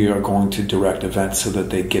 and we are going to direct events so that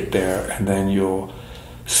they get there, and then you'll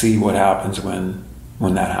see what happens when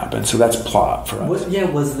that happens. So that's plot for us.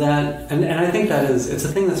 Was that, and I think that it's a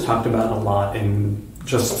thing that's talked about a lot in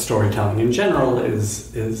just storytelling in general,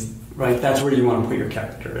 is right, that's where you want to put your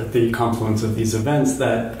character, at the confluence of these events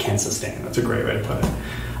that can't sustain. That's a great way to put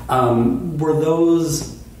it. Were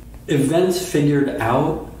those events figured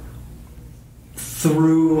out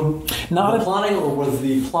through the plotting, or was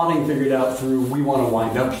the plotting figured out through we want to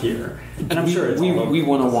wind up here? And I'm sure we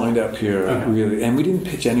want to wind up here, really. And we didn't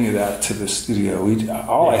pitch any of that to the studio.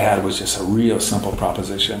 I had was just a real simple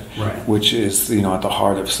proposition, right, which is at the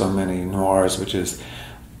heart of so many noirs, which is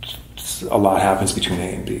a lot happens between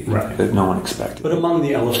A and B, right, that no one expected. But among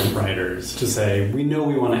the elephant writers, to say we know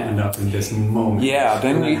we want to end up in this moment,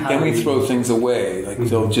 then we throw things away. Like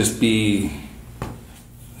they'll just be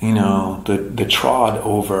the trod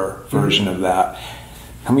over version of that.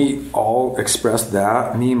 And we all express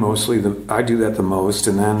that. Me mostly, I do that the most.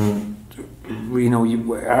 And then,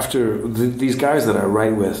 these guys that I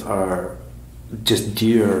write with are just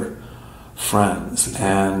dear friends,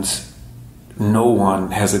 and no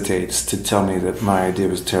one hesitates to tell me that my idea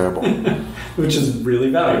was terrible. Which is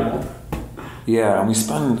really valuable. Yeah, and we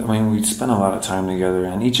spend a lot of time together,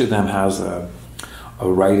 and each of them has a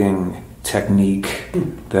writing technique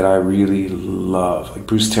that I really love. Like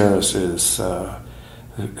Bruce Terrace is a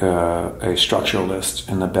structuralist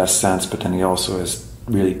in the best sense, but then he also has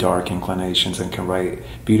really dark inclinations and can write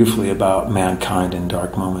beautifully about mankind in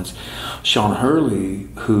dark moments. Sean Hurley,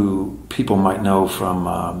 who people might know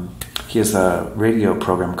from, he has a radio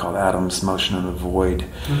program called Adam's Motion in the Void,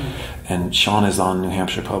 and Sean is on New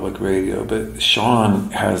Hampshire Public Radio, but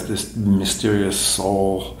Sean has this mysterious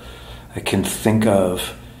soul that can think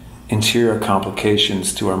of interior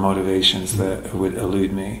complications to our motivations that would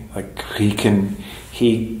elude me. Like he can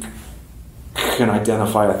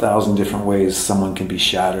identify 1,000 different ways someone can be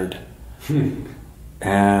shattered.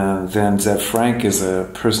 And then Zev Frank is a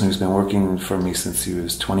person who's been working for me since he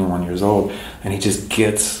was 21 years old, and he just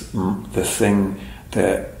gets the thing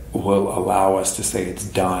that will allow us to say it's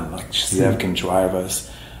done. Like Zev can drive us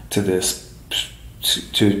to this,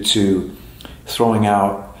 to throwing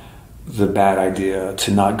out the bad idea,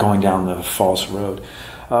 to not going down the false road.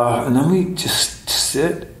 And then we just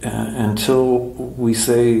sit until we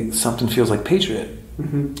say something feels like Patriot.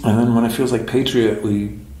 And then when it feels like Patriot,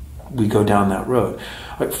 we go down that road.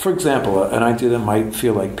 Like, for example, an idea that might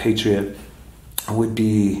feel like Patriot would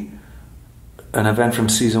be an event from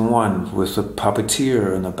season 1 with the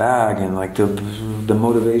puppeteer and the bag and like the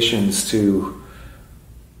motivations to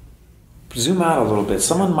zoom out a little bit.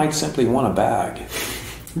 Someone might simply want a bag.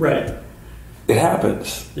 Right. It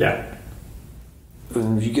happens. Yeah.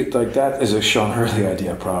 And you get like that is a Sean Hurley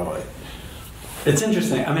idea, probably. It's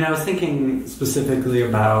interesting. I mean, I was thinking specifically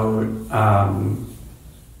about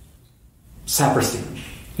Saperstein.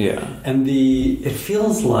 Yeah. And it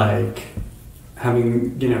feels like,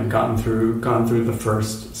 having gone through the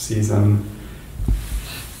first season,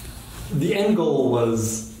 the end goal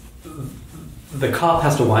was the cop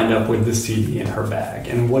has to wind up with the CD in her bag,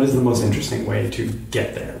 and what is the most interesting way to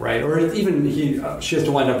get there, right? Or even she has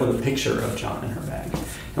to wind up with a picture of John in her bag,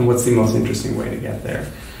 and what's the most interesting way to get there?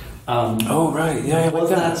 Oh right, yeah. Was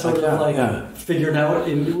that sort of figured out?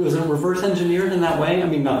 Was it reverse engineered in that way? I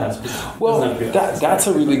mean, not that specific. Well, that's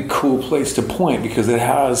a really cool place to point, because it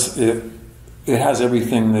has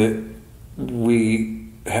everything that we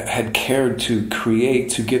had cared to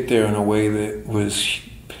create to get there in a way that was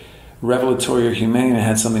revelatory or humane and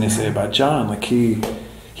had something to say about John. Like he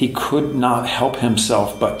could not help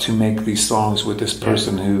himself but to make these songs with this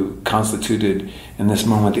person who constituted in this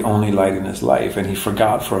moment the only light in his life, and he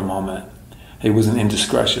forgot for a moment. It was an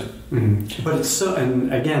indiscretion. Mm-hmm. But it's so,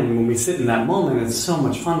 and again, when we sit in that moment, it's so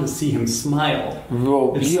much fun to see him smile.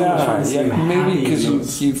 Well, it's so much fun to see him maybe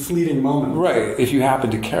because you fleeting moments, right? If you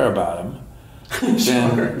happen to care about him,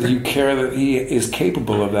 then you care that he is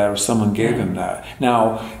capable of that, or someone gave him that.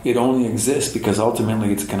 Now, it only exists because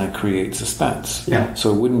ultimately it's going to create suspense. Yeah.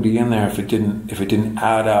 So it wouldn't be in there if it didn't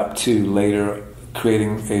add up to later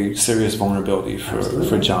creating a serious vulnerability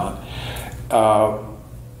for John.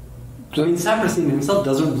 I mean, Saperstein himself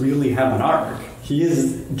doesn't really have an arc. He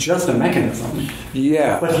is just a mechanism.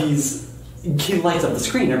 Yeah. But he lights up the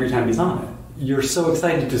screen every time he's on it. You're so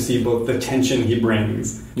excited to see both the tension he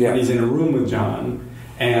brings when he's in a room with John,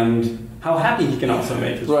 and how happy he can also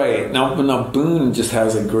make his right. Now Boone just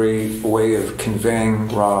has a great way of conveying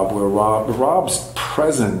Rob, where Rob's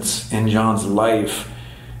presence in John's life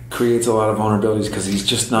creates a lot of vulnerabilities, because he's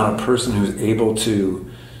just not a person who's able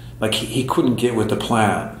to, like, he couldn't get with the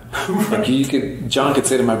plan. Right. Like John could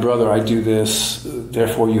say to my brother, "I do this,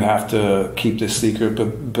 therefore you have to keep this secret,"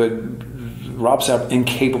 but Rob's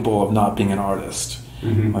incapable of not being an artist.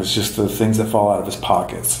 Mm-hmm. It's just the things that fall out of his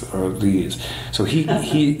pockets or these. So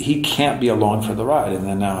he can't be along for the ride, and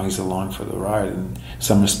then now he's along for the ride in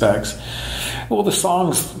some respects. Well, the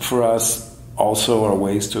songs for us also are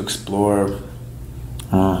ways to explore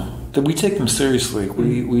that we take them seriously.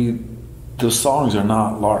 Those songs are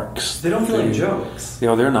not larks. They don't feel like jokes.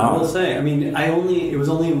 They're not. I will say. I mean, it was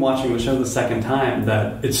only in watching the show the second time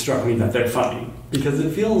that it struck me that they're funny, because it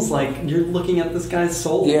feels like you're looking at this guy's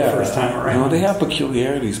soul the first time around. No, they have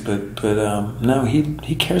peculiarities, but no,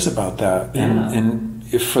 he cares about that, and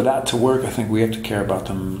if for that to work, I think we have to care about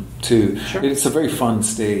them too. Sure. It's a very fun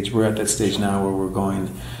stage. We're at that stage now where we're going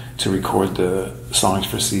to record the songs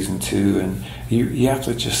for season 2, and you have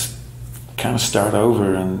to just kind of start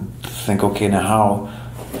over and think, okay, now how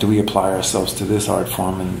do we apply ourselves to this art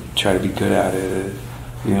form and try to be good at it?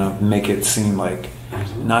 Make it seem like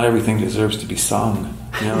not everything deserves to be sung.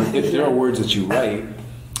 If there are words that you write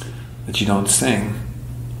that you don't sing,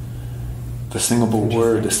 the singable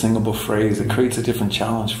word, the singable phrase, it creates a different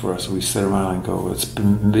challenge for us. We sit around and go, it's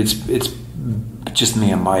just me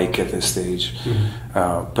and Mike at this stage.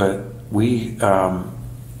 Mm-hmm. But we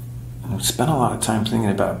spent a lot of time thinking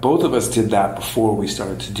about it. Both of us did that before we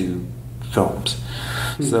started to do films.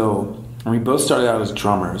 Mm-hmm. So, and we both started out as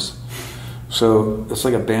drummers. So it's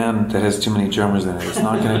like a band that has too many drummers in it. It's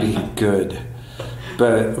not going to be good.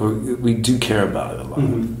 But we do care about it a lot.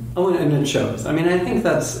 Mm-hmm. Oh, and it shows. I mean, I think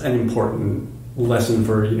that's an important lesson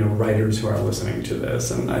for writers who are listening to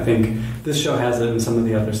this. And I think this show has it, and some of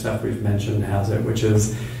the other stuff we've mentioned has it, which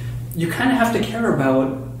is you kind of have to care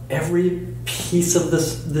about every piece of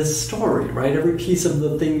this story, right? Every piece of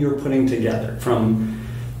the thing you're putting together, from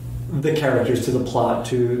the characters to the plot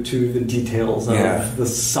to the details of the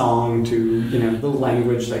song to the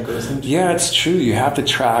language that goes into it. Yeah, it's true. You have to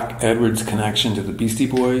track Edward's connection to the Beastie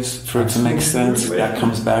Boys for it to make sense. That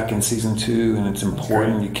comes back in season 2, and it's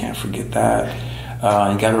important. You can't forget that.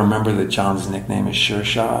 You got to remember that John's nickname is Sure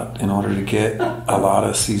Shot in order to get a lot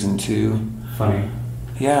of season 2. Funny.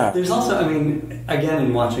 Yeah. There's also, I mean, again,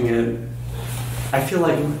 in watching it, I feel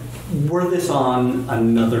like were this on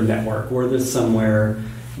another network, were this somewhere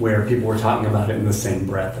where people were talking about it in the same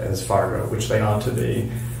breath as Fargo, which they ought to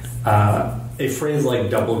be, a phrase like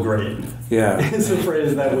double grade is a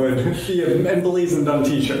phrase that would be emblazoned on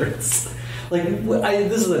t-shirts. Like,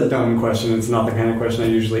 this is a dumb question. It's not the kind of question I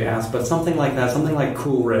usually ask, but something like that, something like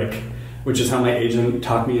Cool Rick, which is how my agent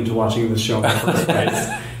talked me into watching this show in the first place.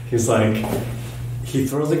 He's like, he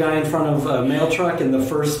throws a guy in front of a mail truck in the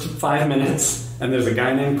first 5 minutes, and there's a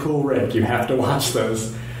guy named Cool Rick. You have to watch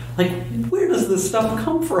those. Like, where does this stuff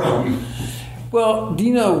come from? Well, do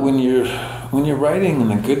you know when you're writing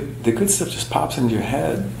and the good stuff just pops into your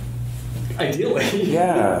head? Ideally.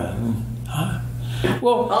 Yeah.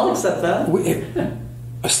 Well, I'll accept that.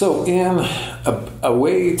 So in a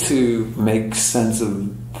way to make sense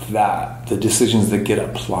of that, the decisions that get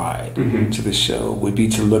applied to the show would be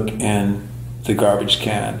to look in the garbage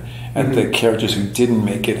can at the characters who didn't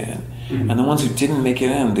make it in. And the ones who didn't make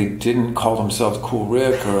it in, they didn't call themselves Cool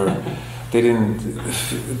Rick, or they don't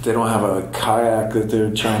have a kayak that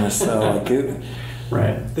they're trying to sell.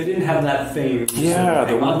 Right. They didn't have that thing. Yeah,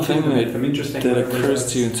 the one thing that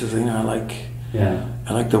occurs to you to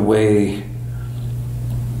I like the way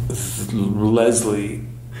Leslie,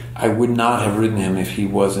 I would not have written him if he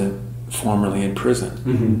wasn't formerly in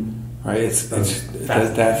prison. Right? It's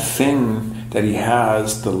that thing that he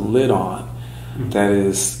has the lid on that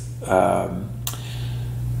is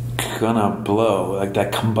gonna blow, like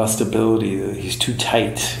that combustibility. He's too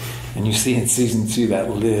tight, and you see in season 2 that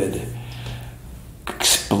lid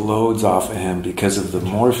explodes off of him because of the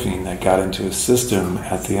morphine that got into his system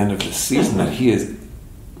at the end of the season. That he is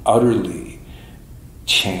utterly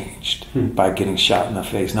changed by getting shot in the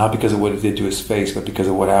face, not because of what it did to his face, but because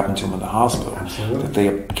of what happened to him in the hospital. Absolutely. That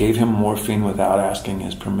they gave him morphine without asking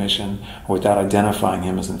his permission or without identifying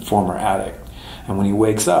him as a former addict. And when he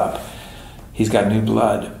wakes up, he's got new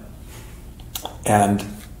blood. And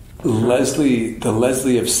Leslie, the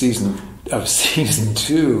Leslie of season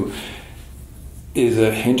 2, is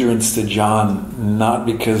a hindrance to John, not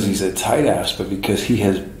because he's a tight ass, but because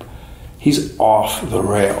he's off the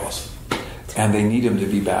rails. And they need him to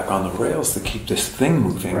be back on the rails to keep this thing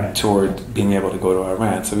moving toward being able to go to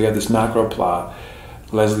Iran. So we have this macro plot.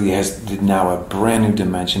 Leslie has now a brand new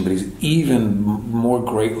dimension, but he's even more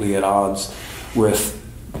greatly at odds with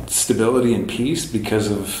stability and peace because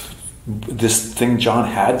of this thing John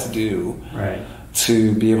had to do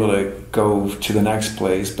to be able to go to the next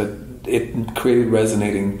place. But it created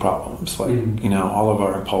resonating problems, like all of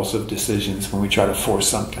our impulsive decisions when we try to force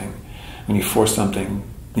something. When you force something,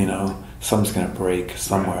 something's going to break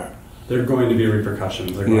somewhere. There are going to be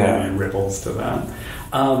repercussions. There are going to be ripples to that.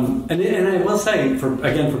 And I will say, for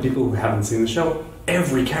people who haven't seen the show,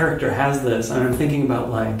 every character has this. And I'm thinking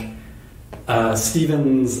about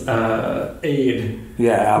Steven's aide,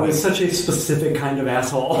 who is such a specific kind of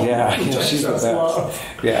asshole. Yeah, she's the best.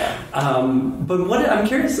 Yeah. But what I'm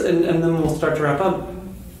curious, and then we'll start to wrap up.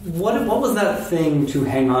 What was that thing to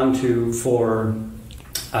hang on to for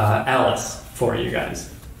Alice for you guys?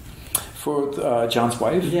 For John's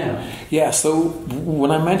wife? Yeah. Yeah, so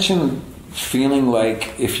when I mentioned feeling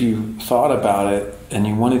like if you thought about it and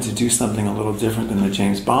you wanted to do something a little different than the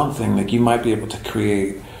James Bond thing, like you might be able to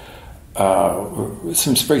create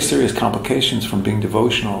some very serious complications from being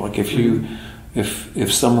devotional. Like if you,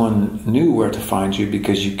 if someone knew where to find you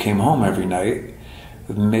because you came home every night,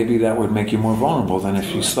 maybe that would make you more vulnerable than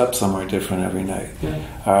if you slept somewhere different every night.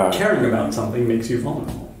 Yeah. Caring about something makes you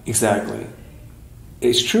vulnerable. Exactly.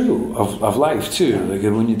 It's true of life too. Like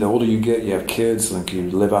when the older you get, you have kids, like you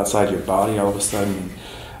live outside your body all of a sudden.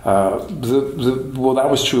 Well, that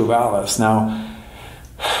was true of Alice. Now,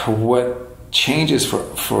 what changes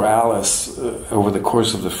for Alice over the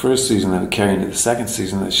course of the first season that carried into the second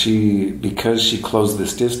season, that because she closed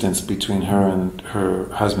this distance between her and her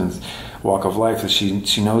husband's walk of life, that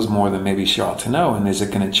she knows more than maybe she ought to know, and is it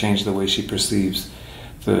going to change the way she perceives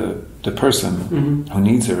the person who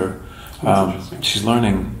needs her? She's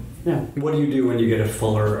learning. Yeah. What do you do when you get a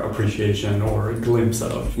fuller appreciation or a glimpse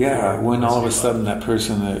of? Yeah, when all of a sudden that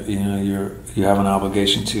person that you have an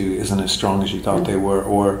obligation to isn't as strong as you thought they were,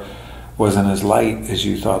 or wasn't as light as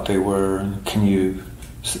you thought they were, and can you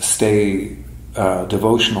stay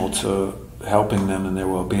devotional to helping them in their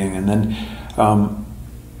well-being? And then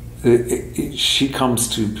she comes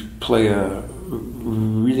to play a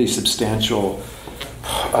really substantial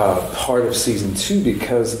part of season 2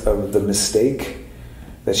 because of the mistake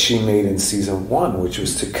that she made in season 1, which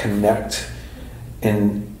was to connect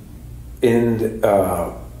in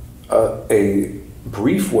a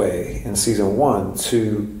brief way in season 1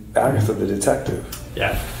 to Agatha the detective.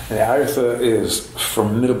 Yeah. And Agatha is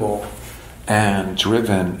formidable and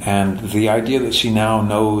driven, and the idea that she now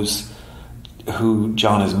knows who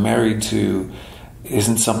John is married to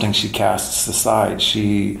isn't something she casts aside.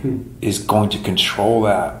 She is going to control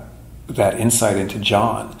that insight into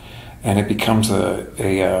John, and it becomes a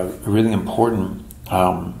really important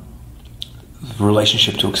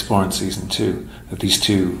relationship to explore in season 2. That these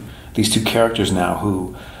two characters now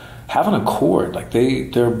who have an accord, like they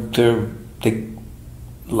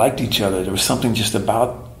liked each other. There was something just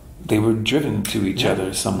about, they were driven to each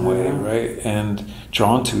other some way, right? And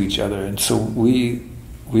drawn to each other. And so we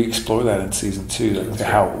explore that in season 2,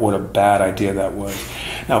 like what a bad idea that was.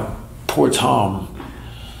 Now, poor Tom,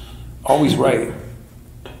 always right.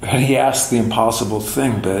 He asked the impossible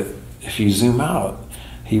thing, but if you zoom out,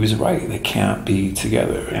 he was right. They can't be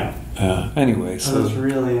together. Yeah. Anyway, so that's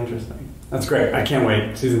really interesting. That's great. I can't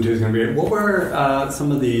wait. Season 2 is going to be great. What were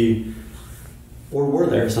some of the, or were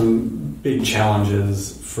there some big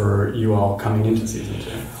challenges for you all coming into season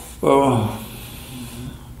 2?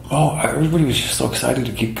 Everybody was just so excited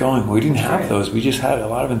to keep going. We didn't have those. We just had a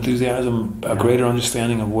lot of enthusiasm, a greater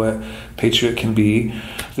understanding of what Patriot can be.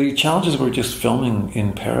 The challenges were just filming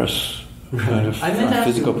in Paris, kind of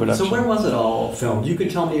physical production. So where was it all filmed? You could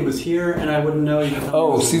tell me it was here, and I wouldn't know. You could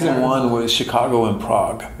tell me season 1 was Chicago and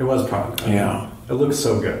Prague. It was Prague. Okay. Yeah. It looks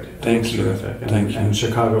so good. Thank you. Terrific. Thank you. And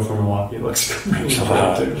Chicago from Milwaukee looks really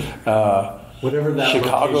good too. Whatever that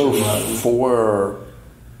Chicago was. for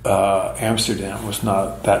Amsterdam was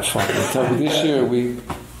not that fun. So this year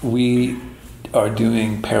we are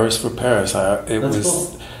doing Paris for Paris. It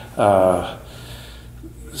was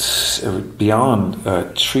beyond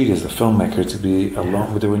a treat as a filmmaker to be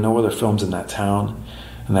alone. There were no other films in that town,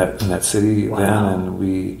 in that city then, and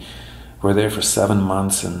we were there for 7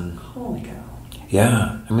 months. And holy cow!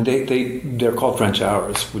 Yeah, I mean they're called French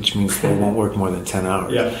hours, which means they won't work more than 10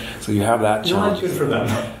 hours. Yeah. So you have that challenge. Not good for them.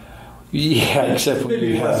 Yeah, except when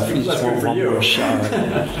you have each one more shot.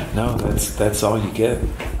 No, that's all you get.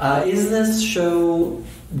 Is this show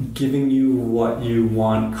giving you what you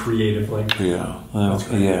want creatively? Yeah,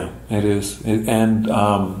 it is, and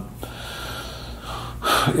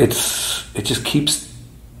it just keeps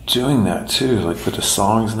doing that too. Like with the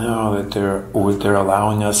songs now that they're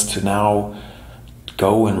allowing us to now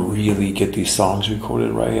go and really get these songs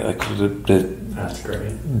recorded right. Like that's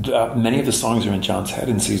great. Many of the songs are in John's head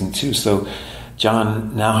in season 2. So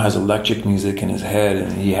John now has electric music in his head,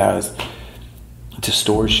 and he has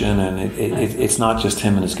distortion, and it's not just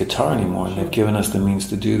him and his guitar anymore. And they've given us the means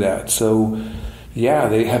to do that. So yeah,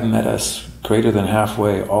 they have met us greater than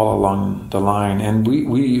halfway all along the line. And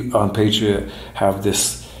we on Patriot have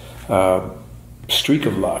this streak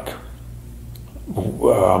of luck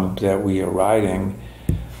that we are riding,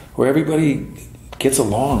 where everybody gets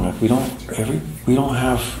along. Like we don't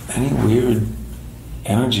have any weird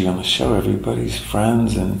energy on the show. Everybody's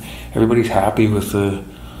friends, and everybody's happy with the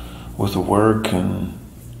work, and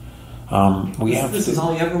we have. This is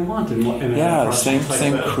all you ever wanted. The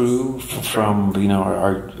same crew from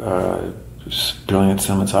our brilliant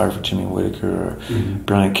cinematographer Jimmy Whitaker,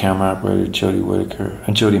 brilliant camera operator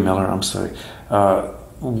Jody Miller. I'm sorry.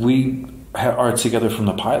 We are together from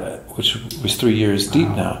the pilot, which was 3 years deep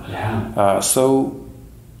now. Yeah. So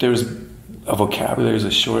there's a vocabulary, there's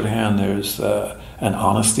a shorthand, there's an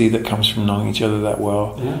honesty that comes from knowing each other that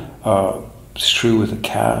well. Yeah. It's true with the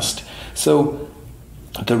cast. So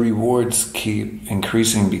the rewards keep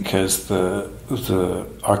increasing because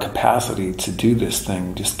our capacity to do this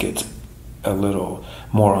thing just gets a little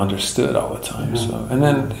more understood all the time. Yeah. So, and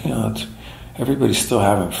then everybody's still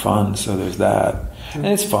having fun. So there's that, and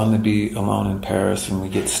it's fun to be alone in Paris, and we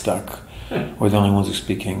get stuck. We're the only ones who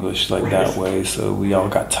speak English that way, so we all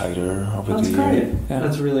got tighter over the years. That's great. Yeah.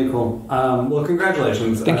 That's really cool. Well,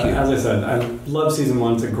 congratulations. Thank you. As I said, I love season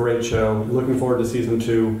 1. It's a great show. Looking forward to season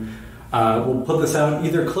 2. We'll put this out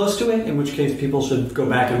either close to it, in which case people should go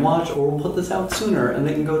back and watch, or we'll put this out sooner and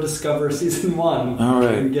they can go discover season 1 all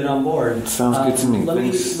right. and get on board. Sounds good to me. Let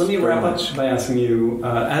me wrap up by asking you,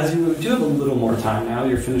 as you do have a little more time now,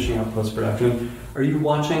 you're finishing up post-production, are you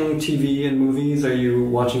watching TV and movies? Are you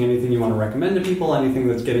watching anything you want to recommend to people? Anything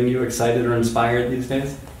that's getting you excited or inspired these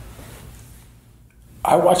days?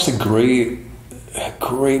 I watched a great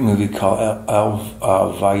movie called El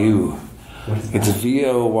Voyou. It's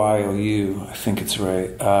Voyou. I think it's right.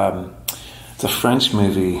 It's a French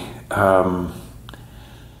movie.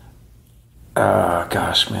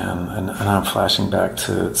 Gosh, man, and I'm flashing back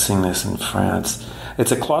to seeing this in France.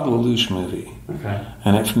 It's a Claude Lelouch movie,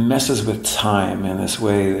 and it messes with time in this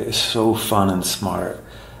way that is so fun and smart.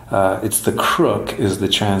 It's The Crook is the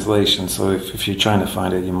translation, so if you're trying to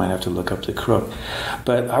find it, you might have to look up The Crook.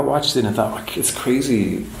 But I watched it and thought, it's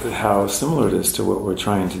crazy how similar it is to what we're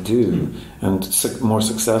trying to do, and more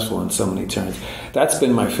successful in so many terms. That's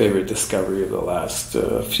been my favorite discovery of the last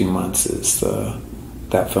few months, is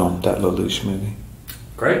that film, that Lelouch movie.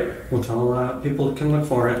 Great. We'll tell people can look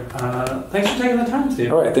for it. Thanks for taking the time,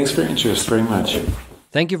 Steve. All right, thanks for your interest very much.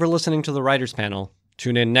 Thank you for listening to the Writers Panel.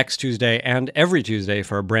 Tune in next Tuesday and every Tuesday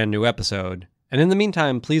for a brand new episode. And in the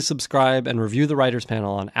meantime, please subscribe and review the Writers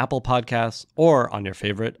Panel on Apple Podcasts or on your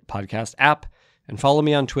favorite podcast app, and follow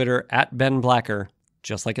me on Twitter at Ben Blacker,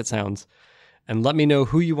 just like it sounds, and let me know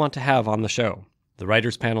who you want to have on the show. The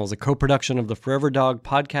Writers Panel is a co-production of the Forever Dog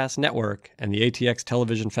Podcast Network and the ATX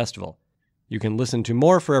Television Festival. You can listen to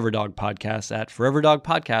more Forever Dog podcasts at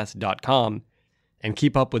foreverdogpodcast.com and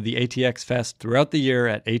keep up with the ATX Fest throughout the year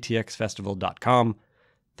at atxfestival.com.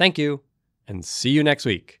 Thank you, and see you next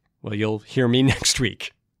week. Well, you'll hear me next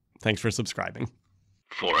week. Thanks for subscribing.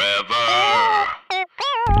 Forever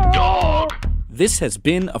Dog. This has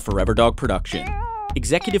been a Forever Dog production.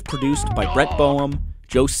 Executive produced by Brett Boehm,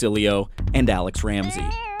 Joe Cilio, and Alex Ramsey.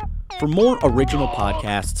 For more original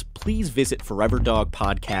podcasts, please visit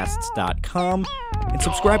foreverdogpodcasts.com and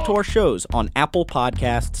subscribe to our shows on Apple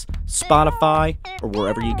Podcasts, Spotify, or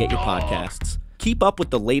wherever you get your podcasts. Keep up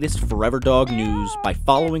with the latest Forever Dog news by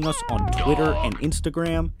following us on Twitter and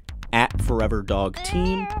Instagram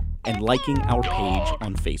 @ForeverDogTeam and liking our page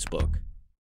on Facebook.